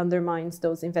really undermines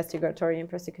those investigatory and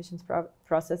prosecution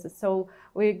processes. So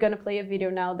we're going to play a video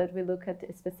now that we look at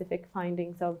specific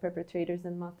findings of perpetrators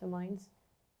and masterminds.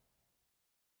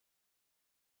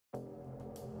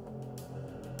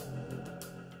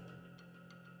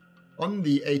 On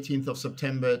the 18th of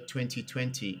September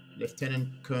 2020,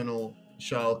 Lieutenant Colonel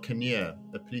Charles Kinnear,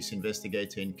 a police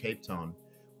investigator in Cape Town,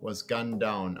 was gunned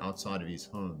down outside of his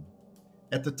home.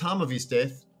 At the time of his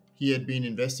death, he had been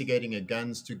investigating a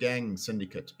guns-to-gang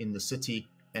syndicate in the city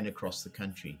and across the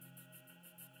country.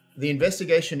 The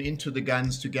investigation into the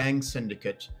guns-to-gang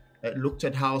syndicate looked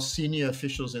at how senior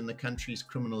officials in the country's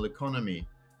criminal economy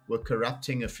were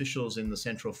corrupting officials in the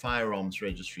central firearms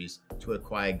registries to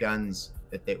acquire guns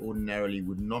that they ordinarily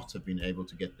would not have been able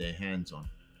to get their hands on.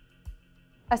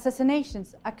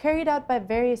 Assassinations are carried out by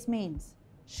various means: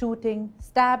 shooting,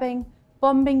 stabbing,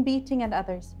 bombing, beating, and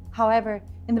others. However,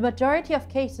 in the majority of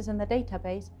cases in the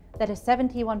database, that is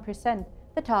 71%,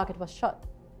 the target was shot.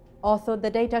 Also, the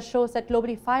data shows that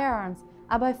globally firearms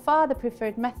are by far the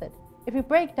preferred method. If we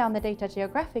break down the data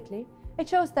geographically, it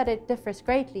shows that it differs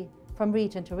greatly from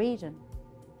region to region.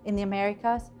 In the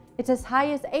Americas, it's as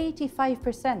high as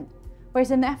 85%,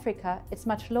 whereas in Africa, it's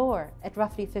much lower, at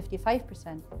roughly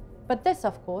 55%. But this,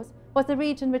 of course, was the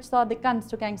region which saw the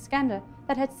guns-to-gang scandal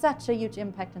that had such a huge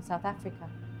impact in South Africa.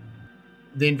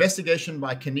 The investigation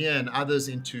by Kinnear and others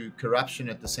into corruption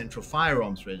at the Central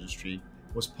Firearms Registry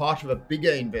was part of a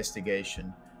bigger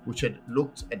investigation which had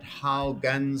looked at how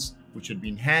guns which had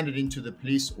been handed into the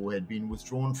police or had been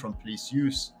withdrawn from police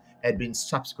use had been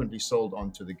subsequently sold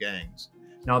on to the gangs.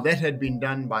 Now, that had been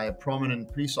done by a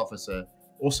prominent police officer,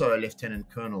 also a Lieutenant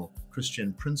Colonel,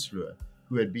 Christian Prinsloo,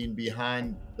 who had been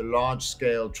behind the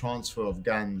large-scale transfer of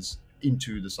guns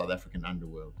into the South African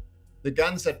underworld. The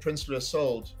guns that Prinsloo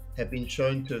sold have been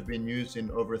shown to have been used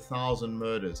in over 1,000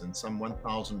 murders and some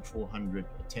 1,400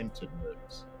 attempted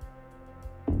murders.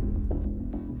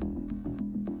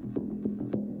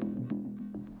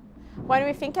 When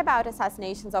we think about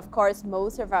assassinations, of course,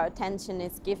 most of our attention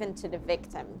is given to the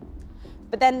victim.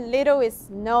 but then little is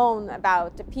known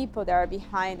about the people that are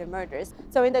behind the murders.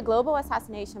 So in the Global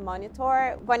Assassination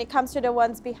Monitor, when it comes to the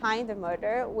ones behind the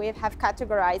murder, we have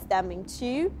categorized them in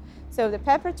two. So the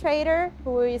perpetrator,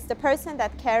 who is the person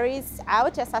that carries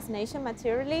out the assassination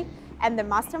materially, and the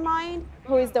mastermind,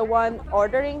 who is the one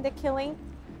ordering the killing.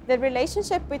 The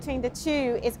relationship between the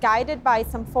two is guided by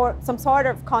some sort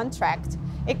of contract.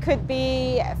 It could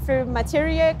be through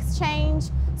material exchange,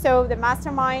 so the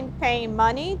mastermind paying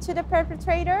money to the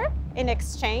perpetrator in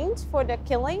exchange for the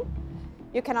killing.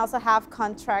 You can also have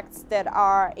contracts that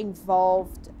are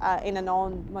involved in a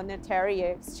non-monetary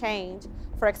exchange.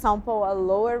 For example, a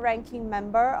lower-ranking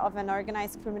member of an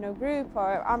organized criminal group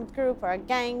or armed group or a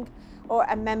gang, or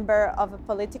a member of a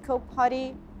political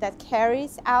party that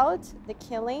carries out the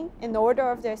killing in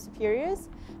order of their superiors.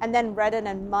 And then rather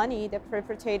than money, the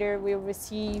perpetrator will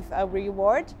receive a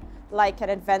reward, like an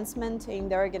advancement in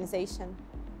the organization.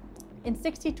 In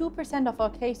 62% of all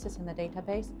cases in the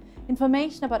database,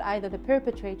 information about either the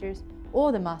perpetrators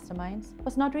or the masterminds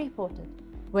was not reported.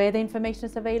 Where the information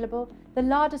is available, the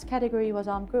largest category was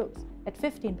armed groups at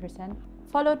 15%,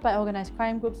 followed by organized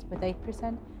crime groups with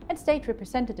 8%, and state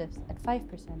representatives at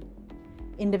 5%.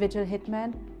 Individual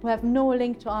hitmen who have no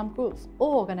link to armed groups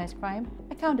or organized crime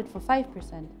accounted for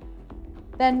 5%.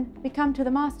 Then we come to the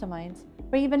masterminds,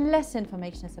 where even less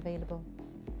information is available.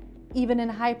 Even in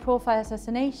high-profile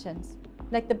assassinations,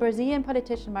 like the Brazilian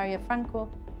politician Maria Franco,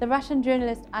 the Russian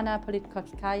journalist Anna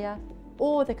Politkovskaya,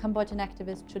 or the Cambodian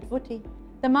activist Chudvuti,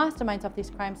 the masterminds of these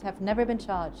crimes have never been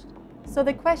charged. So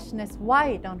the question is,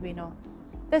 why don't we know?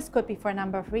 This could be for a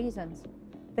number of reasons.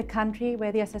 The country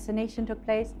where the assassination took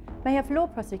place may have low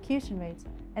prosecution rates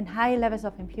and high levels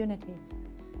of impunity.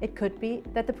 It could be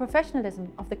that the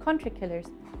professionalism of the contract killers,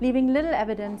 leaving little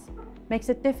evidence, makes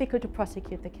it difficult to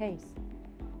prosecute the case.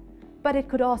 But it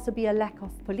could also be a lack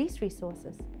of police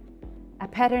resources. A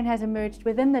pattern has emerged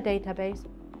within the database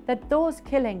that those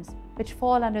killings which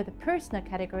fall under the personal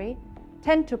category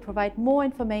tend to provide more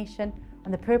information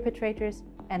on the perpetrators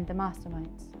and the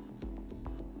masterminds.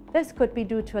 This could be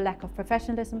due to a lack of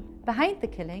professionalism behind the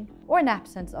killing or an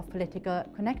absence of political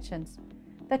connections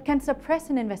that can suppress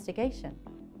an investigation.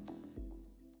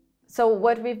 So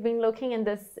what we've been looking in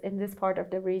this part of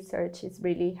the research is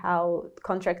really how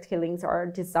contract killings are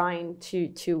designed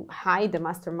to hide the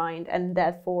mastermind and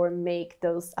therefore make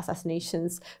those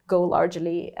assassinations go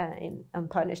largely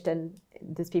unpunished, and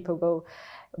these people go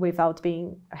without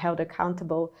being held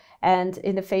accountable. And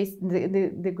in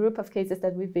the group of cases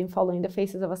that we've been following, the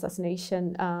Faces of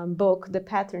Assassination book, the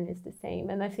pattern is the same.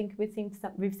 And I think we've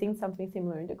seen something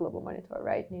similar in the Global Monitor,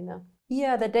 right, Nina?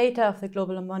 Yeah, the data of the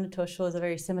Global Monitor shows a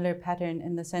very similar pattern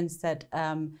in the sense that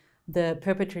the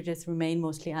perpetrators remain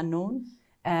mostly unknown.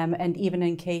 And even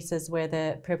in cases where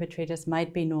the perpetrators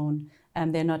might be known,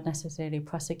 they're not necessarily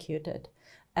prosecuted.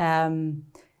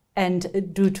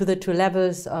 And due to the two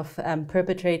levels of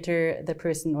perpetrator, the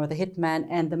person or the hitman,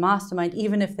 and the mastermind,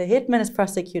 even if the hitman is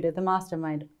prosecuted, the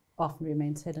mastermind often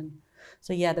remains hidden.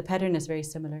 So yeah, the pattern is very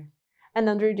similar. And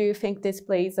Andrew, do you think this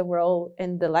plays a role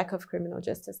in the lack of criminal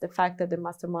justice, the fact that the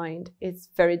mastermind is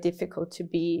very difficult to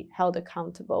be held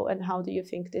accountable? And how do you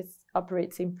think this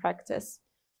operates in practice?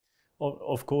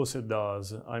 Of course it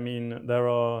does. I mean, there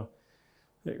are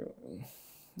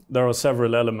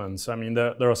several elements. I mean,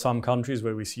 there are some countries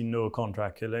where we see no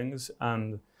contract killings,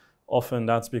 and often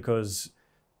that's because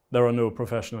there are no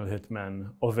professional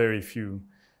hitmen, or very few.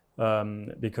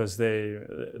 Because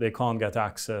they can't get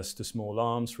access to small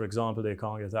arms, for example, they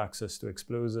can't get access to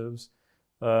explosives.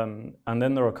 And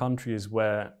then there are countries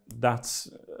where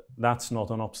that's not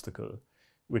an obstacle,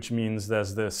 which means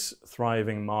there's this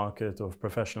thriving market of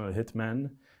professional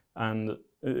hitmen and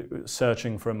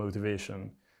searching for a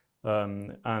motivation.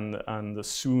 And as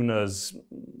soon as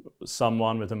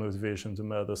someone with a motivation to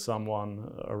murder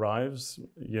someone arrives,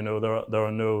 you know, there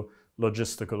are no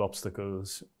logistical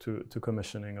obstacles to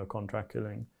commissioning a contract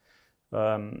killing.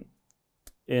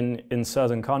 In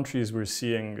certain countries, we're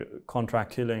seeing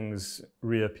contract killings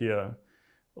reappear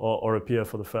or appear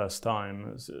for the first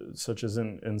time, such as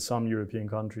in some European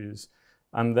countries.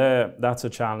 And that's a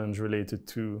challenge related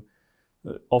to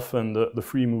often the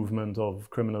free movement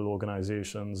of criminal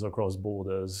organizations across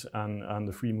borders and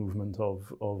the free movement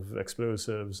of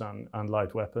explosives and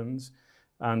light weapons,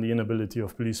 and the inability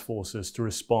of police forces to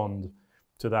respond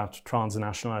to that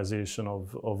transnationalization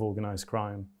of organized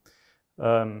crime.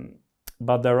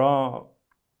 But there are,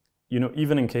 you know,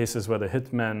 even in cases where the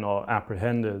hitmen are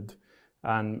apprehended,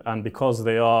 and because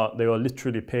they are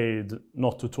literally paid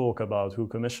not to talk about who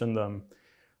commissioned them,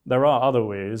 There are other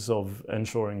ways of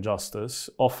ensuring justice.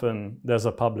 Often there's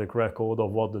a public record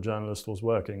of what the journalist was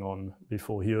working on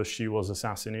before he or she was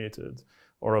assassinated,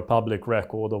 or a public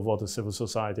record of what a civil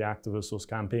society activist was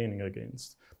campaigning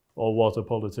against, or what a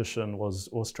politician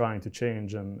was trying to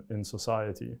change in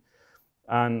society.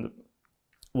 And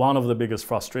one of the biggest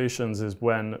frustrations is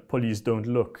when police don't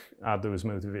look at those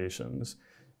motivations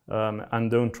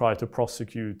and don't try to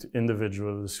prosecute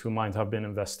individuals who might have been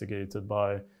investigated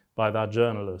by that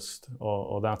journalist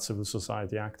or that civil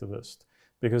society activist,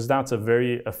 because that's a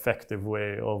very effective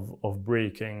way of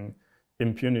breaking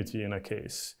impunity in a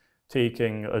case,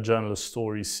 taking a journalist's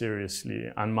story seriously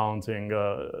and mounting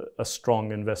a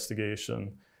strong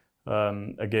investigation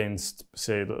against,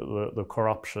 say, the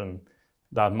corruption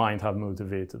that might have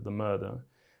motivated the murder.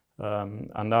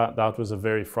 And that was a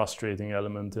very frustrating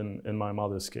element in my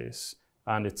mother's case.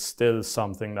 And it's still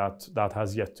something that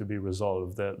has yet to be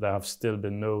resolved. There have still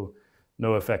been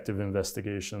no effective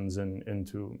investigations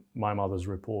into my mother's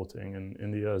reporting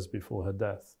in the years before her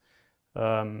death.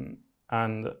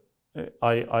 And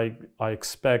I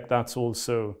expect that's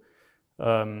also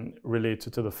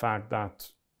related to the fact that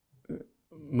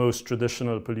most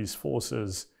traditional police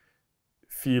forces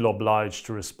feel obliged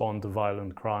to respond to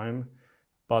violent crime,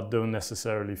 but don't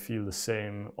necessarily feel the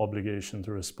same obligation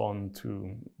to respond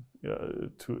to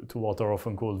what are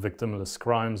often called victimless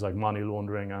crimes like money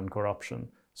laundering and corruption.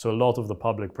 So a lot of the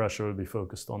public pressure will be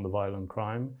focused on the violent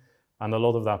crime, and a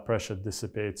lot of that pressure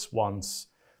dissipates once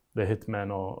the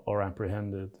hitmen are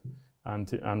apprehended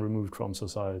and removed from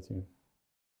society.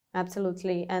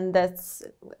 Absolutely, and that's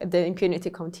the impunity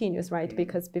continues, right?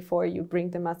 Because before you bring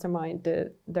the mastermind,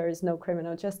 there is no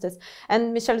criminal justice.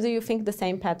 And Michelle, do you think the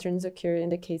same patterns occur in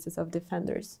the cases of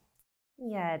defenders?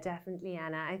 Yeah, definitely,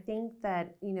 Anna. I think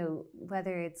that,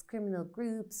 whether it's criminal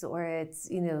groups or it's,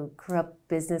 corrupt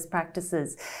business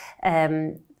practices,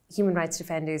 human rights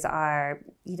defenders are,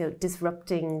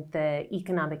 disrupting the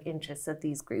economic interests of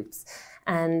these groups.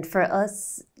 And for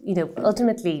us,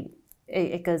 ultimately,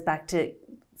 it goes back to,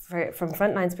 from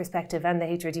Frontline's perspective and the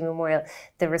HRD Memorial,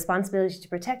 the responsibility to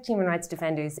protect human rights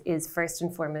defenders is first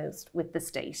and foremost with the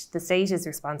state. The state is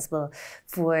responsible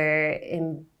for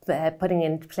putting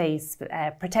in place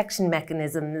protection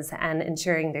mechanisms and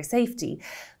ensuring their safety.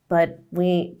 But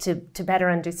to better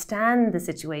understand the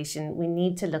situation, we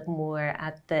need to look more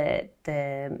at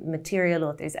the material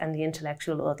authors and the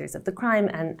intellectual authors of the crime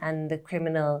and the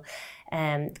criminal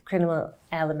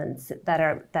elements that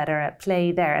are at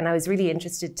play there. And I was really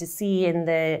interested to see in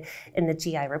the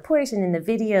GI report and in the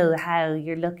video how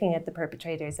you're looking at the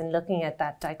perpetrators and looking at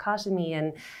that dichotomy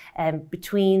and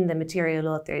between the material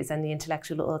authors and the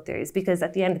intellectual authors, because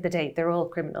at the end of the day, they're all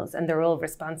criminals and they're all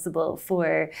responsible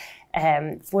for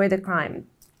the crime.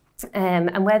 And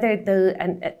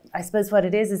I suppose what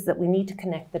it is that we need to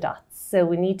connect the dots. So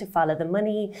we need to follow the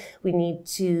money. We need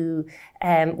to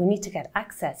get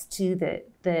access to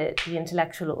the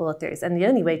intellectual authors, and the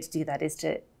only way to do that is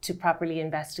to properly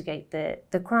investigate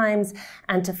the crimes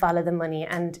and to follow the money.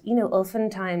 And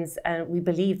oftentimes we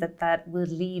believe that will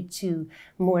lead to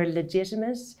more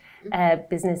legitimate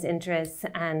business interests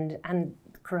and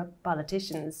corrupt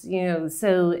politicians.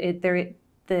 So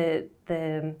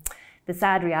the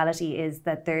sad reality is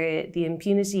that the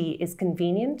impunity is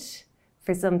convenient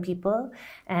for some people,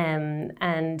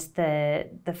 and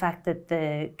the fact that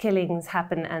the killings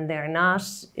happen and they're not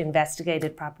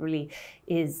investigated properly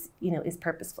is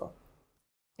purposeful.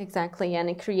 Exactly, and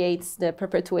it creates the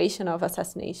perpetuation of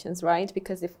assassinations, right?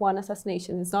 Because if one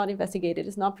assassination is not investigated,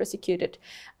 is not prosecuted,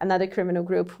 another criminal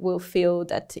group will feel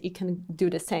that it can do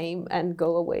the same and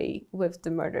go away with the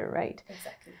murder, right?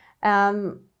 Exactly.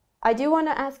 I do want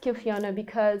to ask you, Fiona,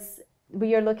 because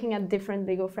we are looking at different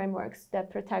legal frameworks that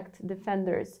protect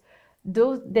defenders.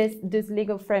 Do these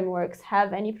legal frameworks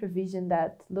have any provision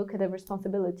that look at the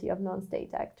responsibility of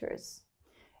non-state actors?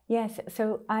 Yes,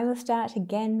 so I will start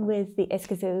again with the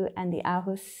Escazú and the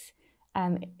Aarhus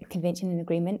Convention and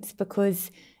Agreements,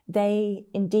 because they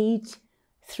indeed,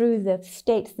 through the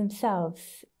states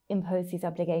themselves, impose these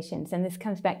obligations. And this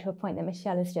comes back to a point that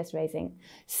Michelle is just raising.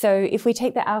 So if we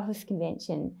take the Aarhus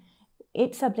Convention,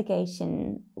 its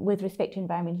obligation with respect to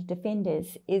environmental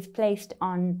defenders is placed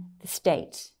on the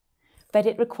state, but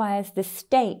it requires the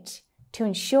state to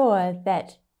ensure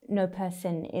that no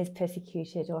person is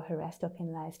persecuted or harassed or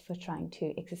penalized for trying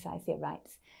to exercise their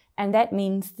rights. And that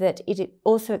means that it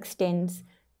also extends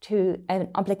to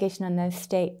an obligation on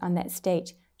that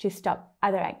state to stop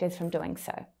other actors from doing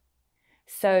so.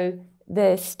 So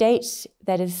the state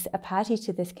that is a party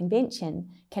to this convention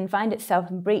can find itself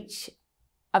in breach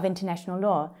of international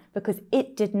law because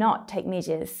it did not take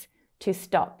measures to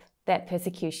stop that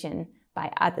persecution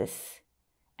by others.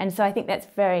 And so I think that's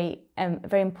a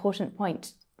very important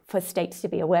point for states to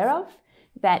be aware of,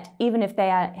 that even if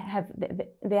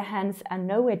their hands are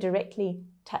nowhere directly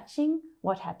touching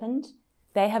what happened,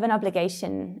 they have an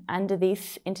obligation under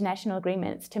these international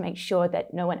agreements to make sure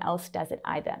that no one else does it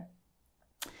either.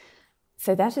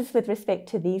 So that is with respect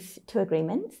to these two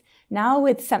agreements. Now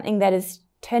with something that is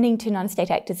turning to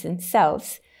non-state actors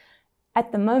themselves,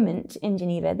 at the moment in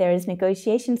Geneva, there is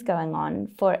negotiations going on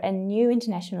for a new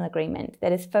international agreement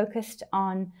that is focused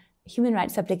on human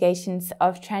rights obligations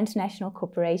of transnational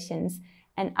corporations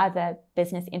and other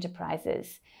business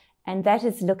enterprises. And that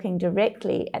is looking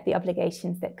directly at the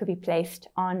obligations that could be placed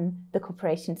on the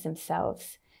corporations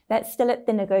themselves. That's still at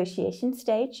the negotiation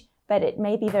stage, but it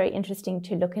may be very interesting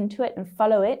to look into it and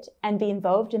follow it and be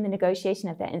involved in the negotiation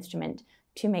of that instrument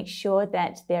to make sure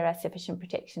that there are sufficient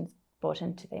protections brought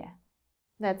into there.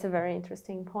 That's a very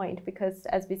interesting point, because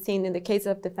as we've seen in the case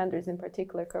of defenders in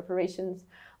particular, corporations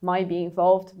might be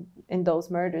involved in those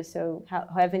murders, so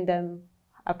having them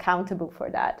accountable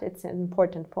for that, it's an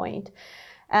important point.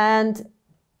 And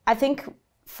I think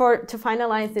to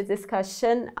finalize the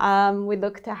discussion, we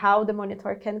looked at how the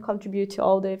monitor can contribute to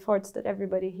all the efforts that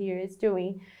everybody here is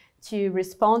doing to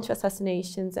respond to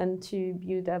assassinations and to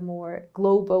build a more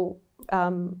global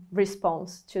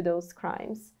response to those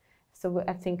crimes. So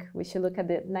I think we should look at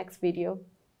the next video.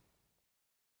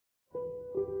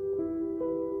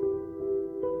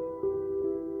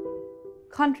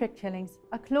 Contract killings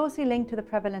are closely linked to the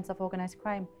prevalence of organized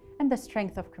crime and the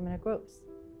strength of criminal groups.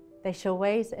 They show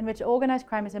ways in which organized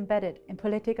crime is embedded in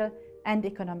political and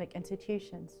economic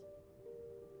institutions.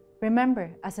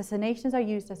 Remember, assassinations are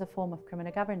used as a form of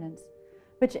criminal governance,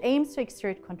 which aims to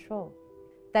exert control.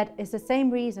 That is the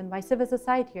same reason why civil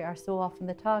society are so often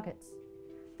the targets.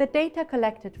 The data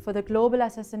collected for the Global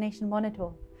Assassination Monitor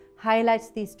highlights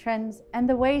these trends and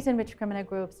the ways in which criminal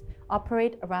groups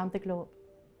operate around the globe,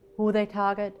 who they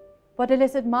target, what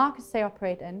illicit markets they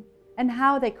operate in, and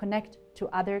how they connect to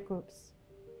other groups.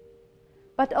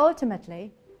 But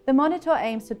ultimately, the monitor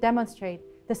aims to demonstrate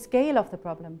the scale of the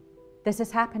problem. This is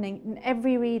happening in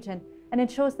every region, and it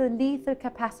shows the lethal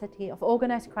capacity of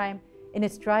organized crime in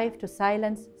its drive to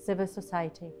silence civil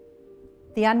society.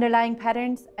 The underlying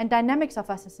patterns and dynamics of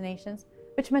assassinations,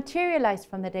 which materialize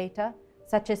from the data,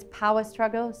 such as power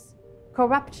struggles,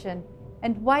 corruption,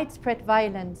 and widespread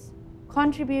violence,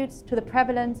 contributes to the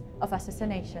prevalence of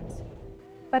assassinations.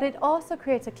 But it also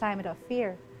creates a climate of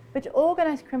fear, which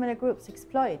organized criminal groups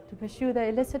exploit to pursue their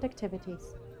illicit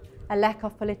activities. A lack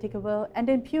of political will and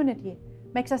impunity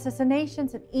makes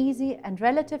assassinations an easy and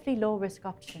relatively low-risk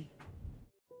option.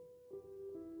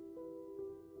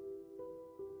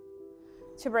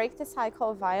 To break the cycle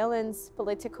of violence,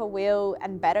 political will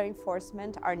and better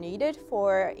enforcement are needed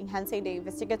for enhancing the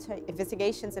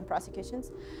investigations and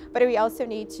prosecutions, but we also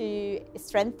need to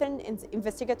strengthen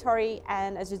investigatory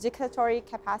and adjudicatory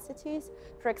capacities.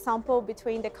 For example,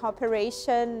 between the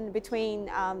cooperation between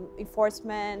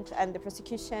enforcement and the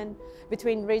prosecution,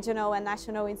 between regional and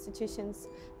national institutions,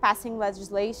 passing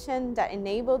legislation that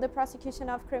enable the prosecution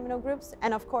of criminal groups,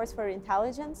 and of course for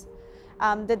intelligence.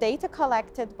 The data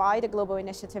collected by the Global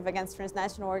Initiative Against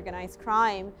Transnational Organized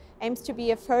Crime aims to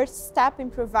be a first step in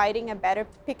providing a better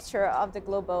picture of the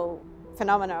global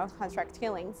phenomenon of contract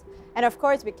killings. And of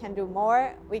course, we can do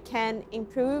more. We can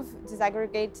improve,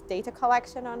 disaggregate data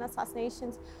collection on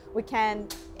assassinations. We can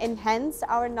enhance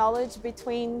our knowledge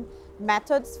between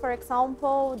methods, for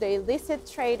example, the illicit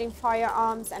trade in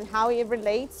firearms and how it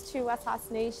relates to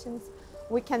assassinations.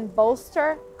 We can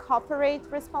bolster corporate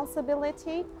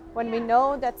responsibility when we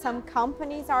know that some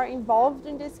companies are involved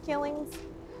in these killings.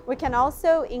 We can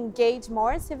also engage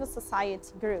more civil society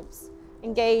groups,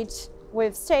 engage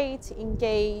with state,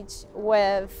 engage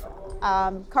with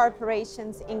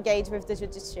corporations, engage with the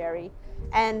judiciary.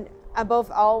 And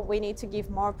above all, we need to give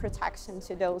more protection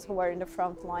to those who are in the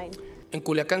front line. En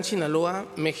Culiacán, Sinaloa,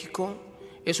 México,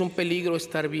 es un peligro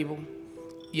estar vivo,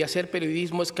 y hacer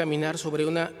periodismo es caminar sobre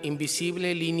una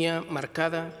invisible línea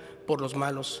marcada por los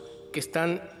malos, que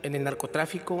están en el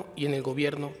narcotráfico y en el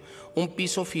gobierno, un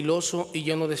piso filoso y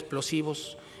lleno de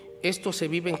explosivos. Esto se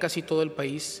vive en casi todo el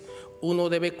país. Uno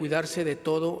debe cuidarse de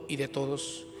todo y de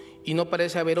todos. Y no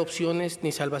parece haber opciones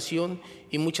ni salvación,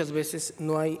 y muchas veces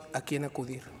no hay a quién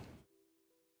acudir.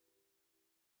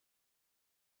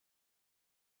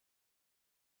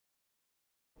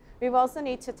 We also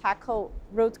need to tackle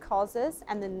root causes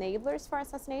and enablers for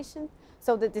assassination,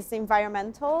 so that this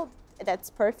environmental that's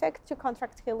perfect to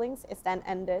contract killings is then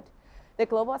ended. The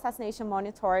Global Assassination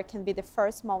Monitor can be the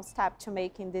first small step to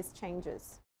making these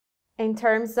changes. In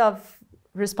terms of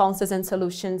responses and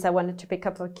solutions, I wanted to pick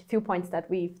up a few points that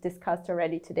we've discussed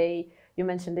already today. You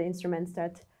mentioned the instruments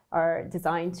that are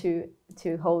designed to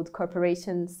hold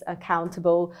corporations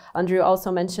accountable. Andrew also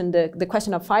mentioned the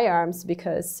question of firearms,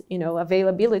 because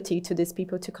availability to these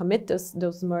people to commit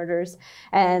those murders,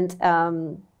 and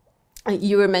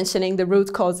you were mentioning the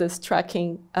root causes,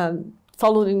 tracking,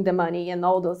 following the money, and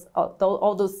all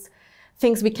those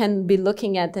things we can be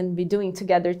looking at and be doing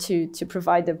together to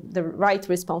provide the right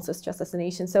responses to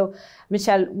assassination. So,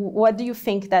 Michelle, what do you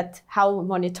think that how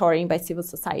monitoring by civil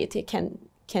society can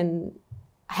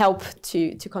help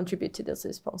to contribute to those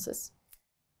responses?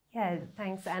 Yeah,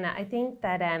 thanks, Anna. I think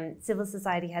that civil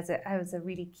society has a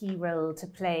really key role to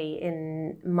play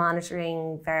in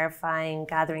monitoring, verifying,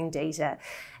 gathering data,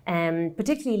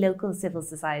 particularly local civil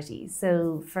society.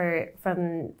 So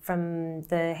from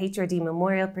the HRD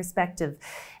Memorial perspective,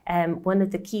 one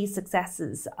of the key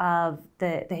successes of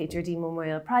the HRD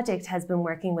Memorial Project has been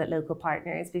working with local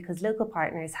partners, because local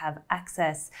partners have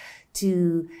access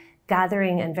to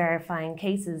gathering and verifying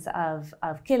cases of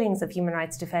killings of human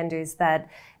rights defenders that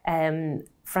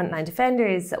frontline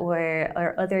defenders or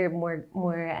other more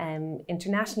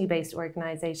internationally based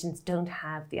organizations don't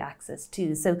have the access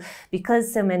to. So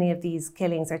because so many of these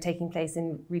killings are taking place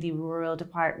in really rural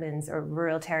departments or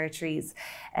rural territories,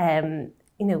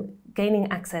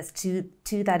 gaining access to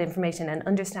that information and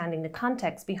understanding the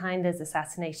context behind those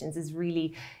assassinations is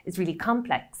really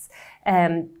complex.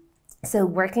 So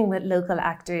working with local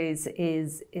actors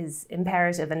is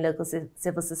imperative, and local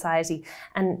civil society.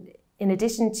 And in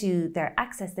addition to their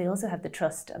access, they also have the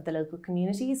trust of the local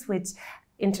communities, which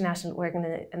international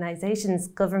organizations,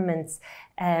 governments,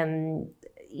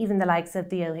 even the likes of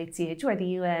the OHCHR or the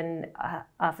UN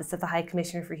Office of the High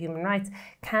Commissioner for Human Rights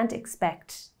can't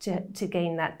expect to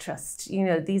gain that trust.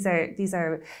 These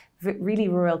are really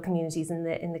rural communities.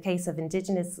 In the case of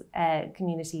Indigenous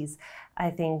communities,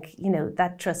 I think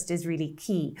that trust is really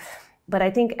key. But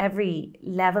I think every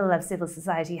level of civil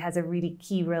society has a really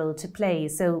key role to play.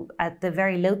 So at the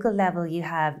very local level, you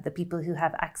have the people who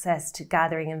have access to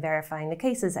gathering and verifying the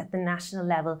cases. At the national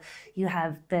level, you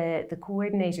have the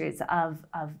coordinators of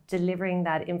delivering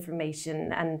that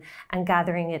information and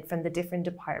gathering it from the different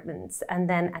departments. And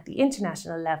then at the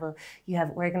international level, you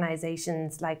have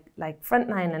organizations like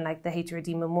Frontline and like the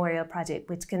HRD Memorial Project,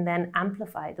 which can then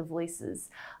amplify the voices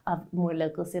of more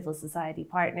local civil society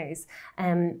partners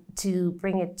to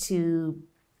bring it to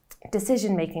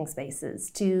decision-making spaces,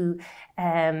 to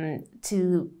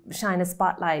shine a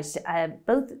spotlight,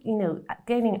 both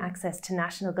gaining access to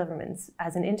national governments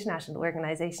as an international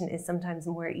organization is sometimes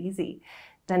more easy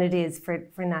than it is for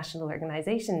national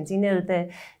organizations.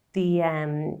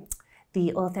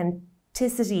 The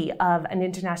authenticity of an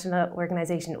international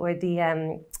organization, or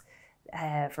the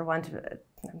for want of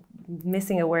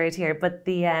missing a word here, but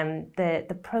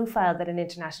the profile that an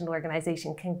international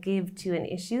organization can give to an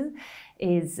issue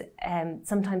is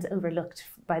sometimes overlooked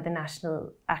by the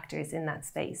national actors in that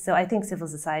space. So I think civil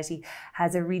society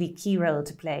has a really key role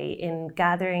to play in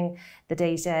gathering the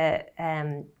data,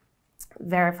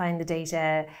 verifying the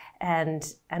data, and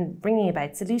bringing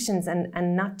about solutions,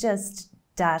 and not just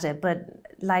data, but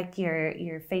like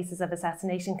your Faces of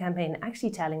Assassination campaign, actually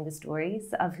telling the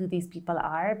stories of who these people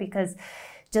are, because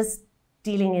just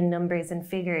dealing in numbers and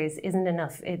figures isn't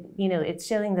enough. It's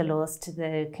showing the loss to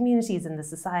the communities and the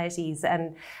societies,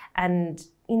 and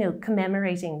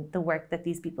commemorating the work that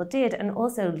these people did, and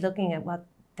also looking at what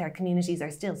their communities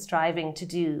are still striving to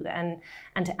do, and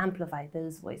to amplify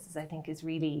those voices, I think is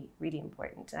really, really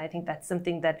important. And I think that's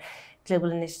something that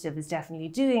Global Initiative is definitely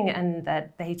doing, and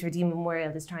that the HRD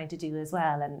Memorial is trying to do as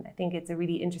well. And I think it's a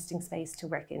really interesting space to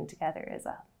work in together as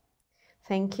well.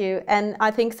 Thank you. And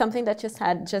I think something that you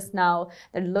said just now,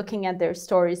 that looking at their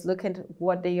stories, look at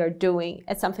what they are doing,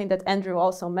 it's something that Andrew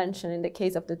also mentioned in the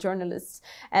case of the journalists.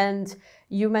 And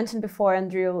you mentioned before,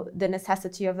 Andrew, the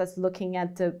necessity of us looking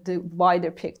at the wider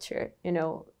picture. In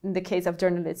the case of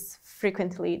journalists,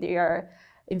 frequently they are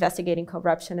investigating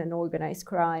corruption and organized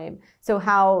crime. So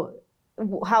how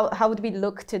would we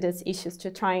look to these issues to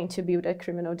trying to build a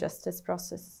criminal justice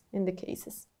process in the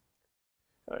cases?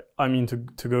 I mean,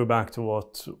 to go back to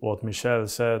what Michelle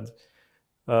said,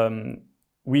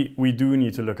 we do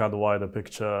need to look at the wider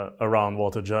picture around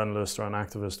what a journalist or an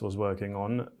activist was working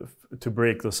on to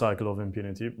break the cycle of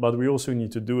impunity. But we also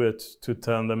need to do it to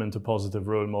turn them into positive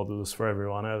role models for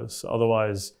everyone else.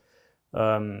 Otherwise,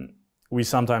 we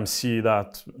sometimes see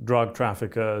that drug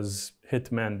traffickers,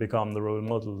 hitmen become the role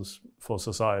models for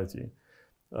society,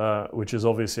 which is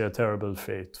obviously a terrible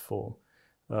fate for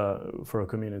a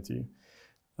community.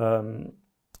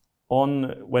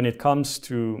 When it comes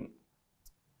to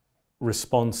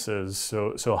responses.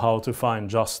 So how to find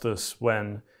justice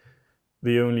when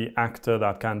the only actor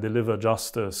that can deliver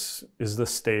justice is the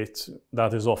state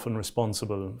that is often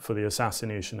responsible for the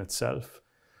assassination itself,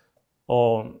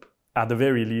 or at the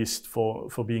very least for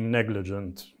being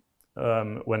negligent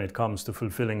when it comes to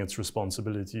fulfilling its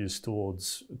responsibilities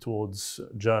towards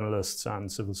journalists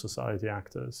and civil society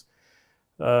actors.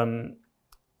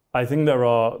 I think there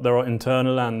are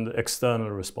internal and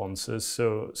external responses.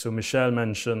 So Michelle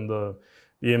mentioned the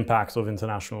impact of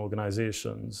international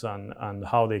organizations and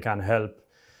how they can help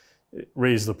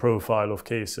raise the profile of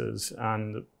cases.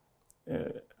 And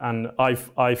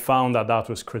I found that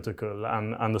was critical.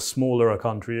 And the smaller a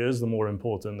country is, the more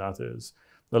important that is.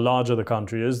 The larger the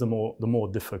country is, the more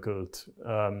difficult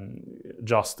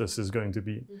justice is going to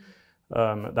be.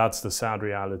 That's the sad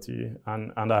reality.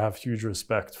 And I have huge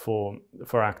respect for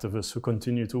activists who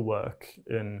continue to work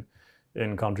in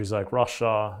countries like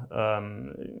Russia,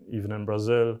 even in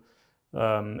Brazil,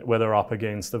 where they're up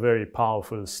against a very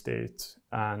powerful state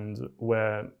and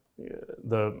where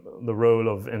the role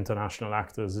of international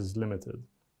actors is limited.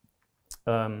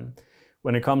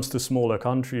 When it comes to smaller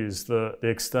countries, the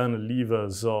external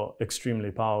levers are extremely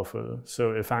powerful.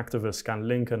 So if activists can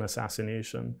link an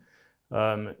assassination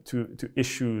to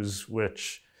issues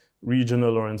which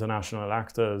regional or international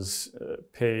actors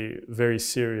pay very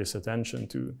serious attention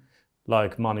to,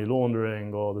 like money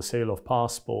laundering or the sale of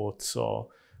passports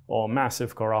or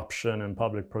massive corruption in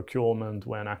public procurement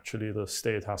when actually the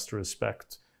state has to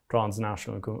respect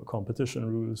transnational competition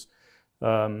rules,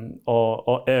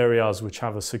 or areas which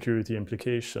have a security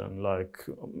implication like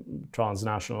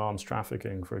transnational arms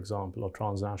trafficking, for example, or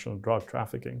transnational drug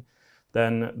trafficking,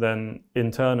 then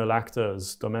internal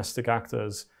actors, domestic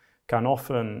actors, can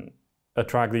often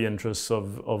attract the interests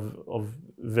of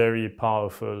very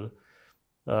powerful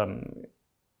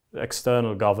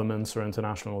external governments or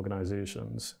international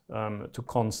organizations to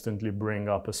constantly bring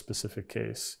up a specific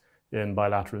case in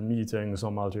bilateral meetings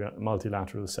or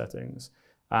multilateral settings.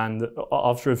 And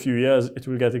after a few years, it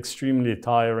will get extremely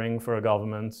tiring for a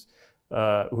government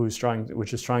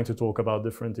which is trying to talk about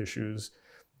different issues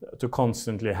to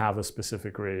constantly have a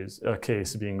specific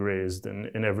case being raised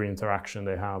in every interaction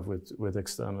they have with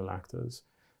external actors.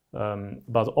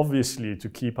 But obviously, to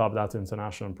keep up that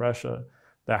international pressure,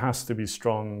 there has to be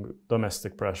strong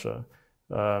domestic pressure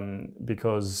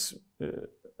because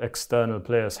external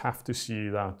players have to see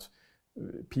that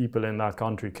people in that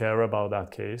country care about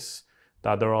that case,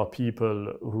 that there are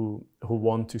people who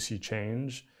want to see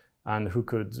change and who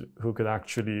could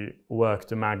actually work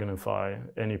to magnify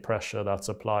any pressure that's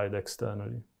applied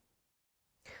externally.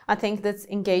 I think that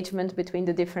engagement between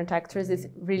the different actors is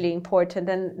really important.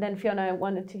 And then Fiona, I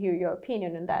wanted to hear your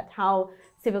opinion on that, how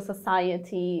civil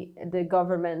society, the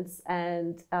governments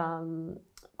and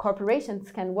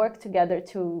corporations can work together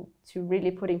to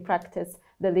really put in practice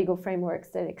the legal frameworks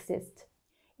that exist.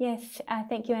 Yes,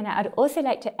 thank you, Anna. I'd also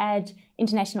like to add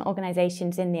international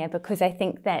organizations in there because I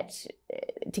think that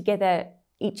together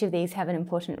each of these have an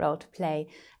important role to play.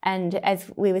 And as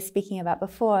we were speaking about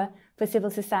before, for civil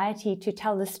society to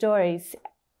tell the stories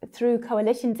through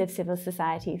coalitions of civil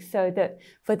society, so that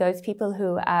for those people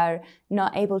who are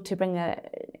not able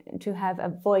to have a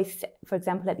voice, for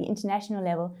example, at the international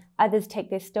level, others take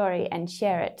their story and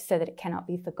share it so that it cannot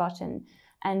be forgotten.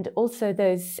 And also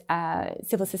those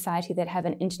civil society that have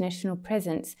an international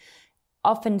presence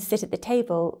often sit at the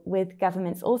table with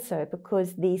governments also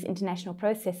because these international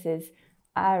processes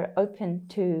are open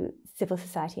to civil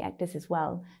society actors as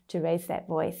well to raise that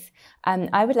voice.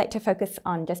 I would like to focus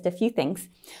on just a few things.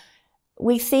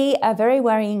 We see a very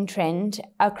worrying trend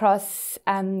across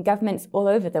governments all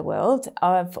over the world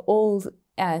of all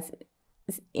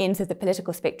ends of the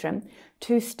political spectrum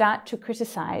to start to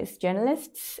criticize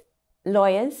journalists,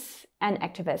 lawyers and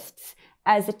activists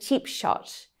as a cheap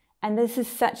shot. And this is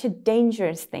such a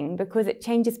dangerous thing because it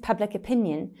changes public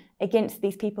opinion against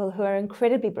these people who are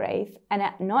incredibly brave and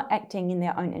are not acting in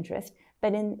their own interest,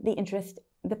 but in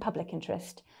the public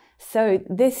interest. So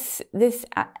this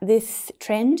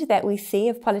trend that we see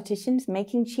of politicians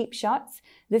making cheap shots,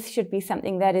 this should be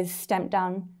something that is stamped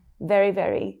down very,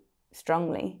 very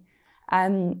strongly.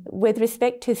 With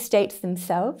respect to states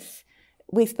themselves,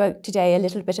 we spoke today a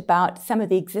little bit about some of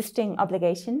the existing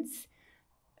obligations.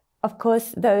 Of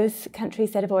course, those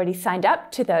countries that have already signed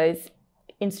up to those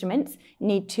instruments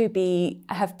need to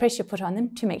have pressure put on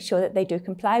them to make sure that they do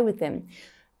comply with them.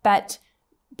 But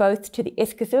both to the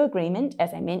Escazú Agreement,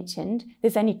 as I mentioned,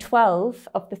 there's only 12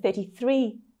 of the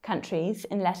 33 countries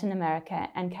in Latin America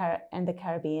and the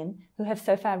Caribbean who have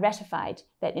so far ratified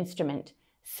that instrument.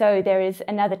 So there is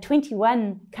another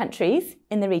 21 countries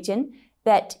in the region,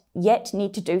 that yet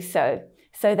need to do so.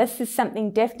 So this is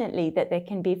something definitely that there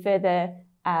can be further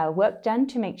work done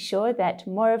to make sure that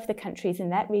more of the countries in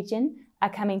that region are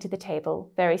coming to the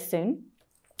table very soon.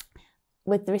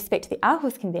 With respect to the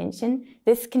Aarhus Convention,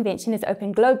 this convention is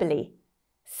open globally.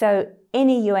 So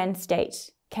any UN state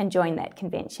can join that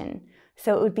convention.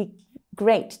 So it would be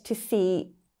great to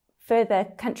see further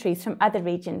countries from other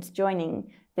regions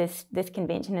joining this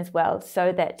convention as well,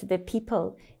 so that the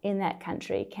people in that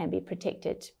country can be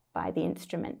protected by the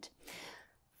instrument.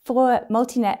 For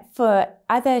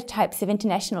other types of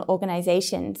international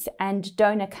organizations and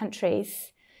donor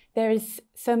countries, there is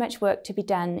so much work to be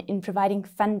done in providing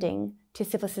funding to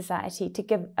civil society, to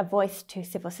give a voice to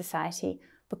civil society,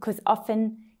 because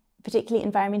often, particularly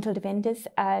environmental defenders,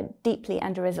 are deeply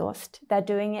under-resourced. They're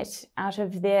doing it out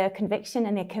of their conviction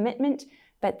and their commitment,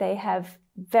 but they have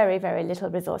very, very little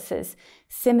resources.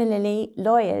 Similarly,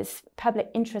 lawyers, public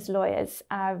interest lawyers,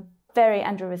 are very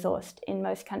under-resourced in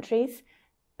most countries.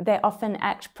 They often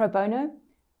act pro bono,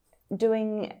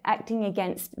 acting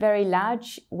against very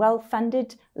large,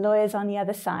 well-funded lawyers on the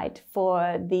other side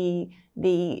for the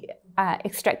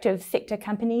extractive sector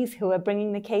companies who are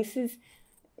bringing the cases.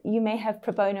 You may have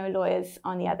pro bono lawyers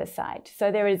on the other side.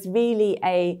 So there is really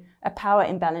a power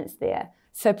imbalance there.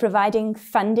 So providing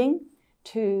funding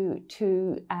to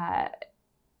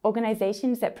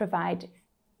organizations that provide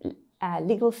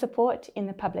legal support in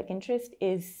the public interest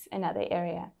is another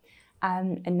area.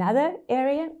 Another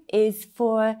area is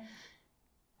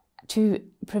to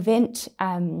prevent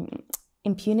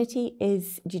impunity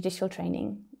is judicial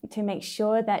training, to make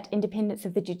sure that independence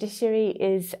of the judiciary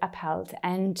is upheld.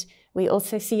 And we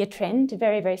also see a trend,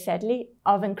 very, very sadly,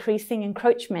 of increasing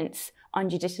encroachments on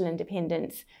judicial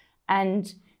independence.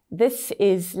 And this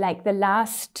is like the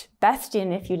last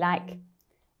bastion, if you like.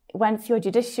 Once your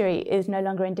judiciary is no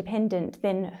longer independent,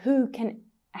 then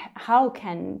how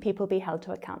can people be held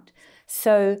to account?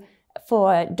 So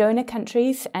for donor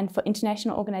countries and for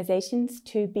international organizations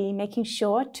to be making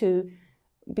sure to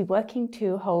be working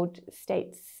to hold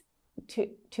states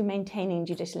to maintaining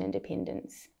judicial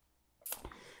independence.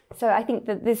 So I think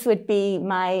that this would be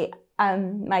my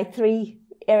three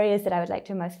areas that I would like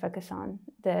to most focus on: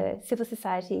 the civil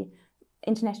society,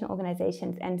 international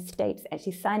organizations, and states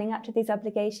actually signing up to these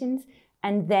obligations,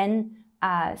 and then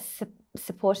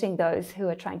supporting those who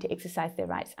are trying to exercise their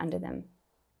rights under them.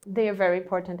 They are very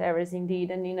important areas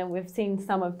indeed, and we've seen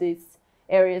some of these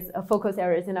areas, focus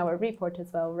areas in our report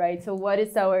as well, right? So what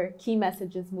is our key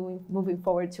messages moving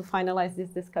forward to finalize this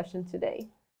discussion today?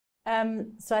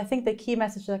 So I think the key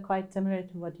messages are quite similar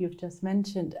to what you've just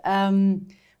mentioned.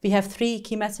 We have three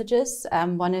key messages.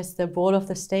 One is the role of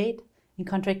the state in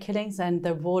contract killings and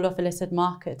the role of illicit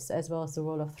markets, as well as the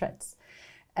role of threats.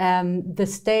 The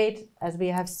state, as we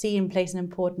have seen, plays an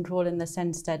important role in the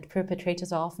sense that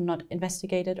perpetrators are often not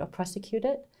investigated or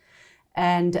prosecuted,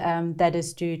 and that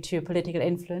is due to political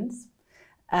influence.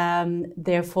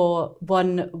 Therefore,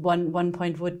 one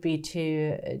point would be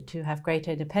to have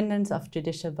greater independence of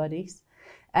judicial bodies.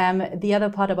 The other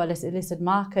part about illicit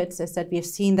markets is that we have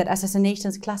seen that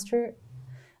assassinations cluster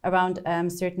around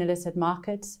certain illicit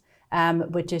markets,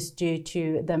 which is due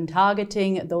to them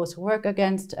targeting those who work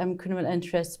against criminal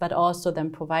interests, but also them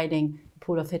providing a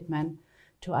pool of hitmen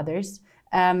to others.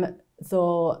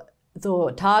 Though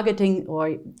targeting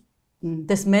or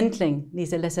dismantling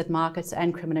these illicit markets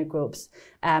and criminal groups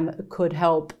could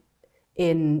help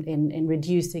in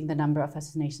reducing the number of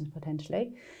assassinations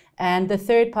potentially. And the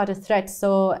third part is threats.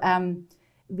 So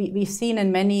we've seen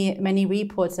in many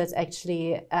reports that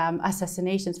actually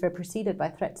assassinations were preceded by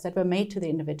threats that were made to the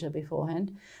individual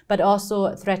beforehand, but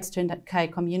also threats to entire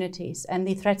communities. And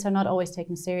the threats are not always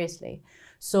taken seriously.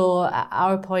 So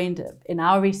our point in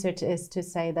our research is to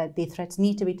say that the threats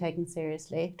need to be taken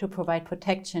seriously to provide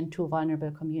protection to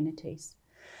vulnerable communities.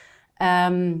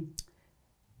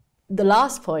 The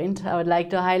last point I would like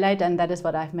to highlight, and that is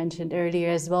what I've mentioned earlier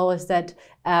as well, is that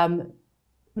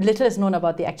little is known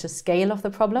about the actual scale of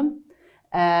the problem,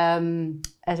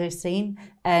 as we've seen,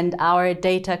 and our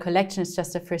data collection is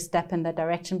just the first step in that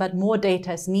direction, but more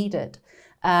data is needed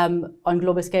on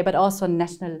global scale, but also on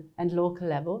national and local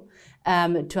level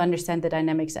to understand the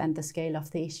dynamics and the scale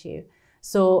of the issue.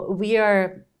 So we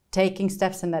are taking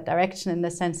steps in that direction in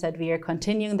the sense that we are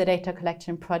continuing the data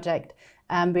collection project.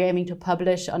 We're aiming to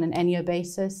publish on an annual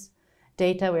basis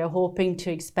data. We are hoping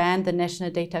to expand the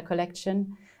national data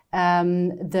collection.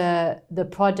 The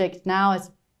project now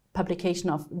is publication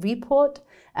of report,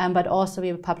 but also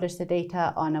we will publish the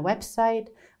data on a website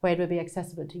where it will be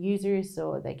accessible to users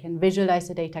so they can visualize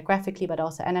the data graphically, but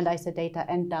also analyze the data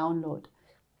and download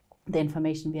the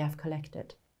information we have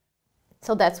collected.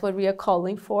 So that's what we are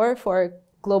calling for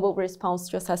global response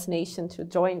to assassination, to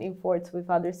join efforts with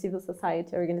other civil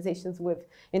society organizations, with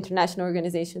international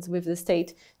organizations, with the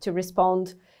state, to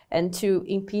respond and to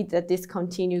impede that this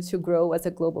continues to grow as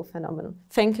a global phenomenon.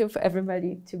 Thank you for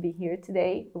everybody to be here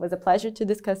today. It was a pleasure to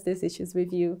discuss these issues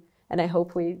with you, and I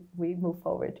hope we move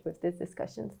forward with these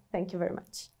discussions. Thank you very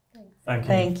much.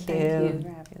 Thank you. Thank you for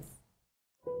having us.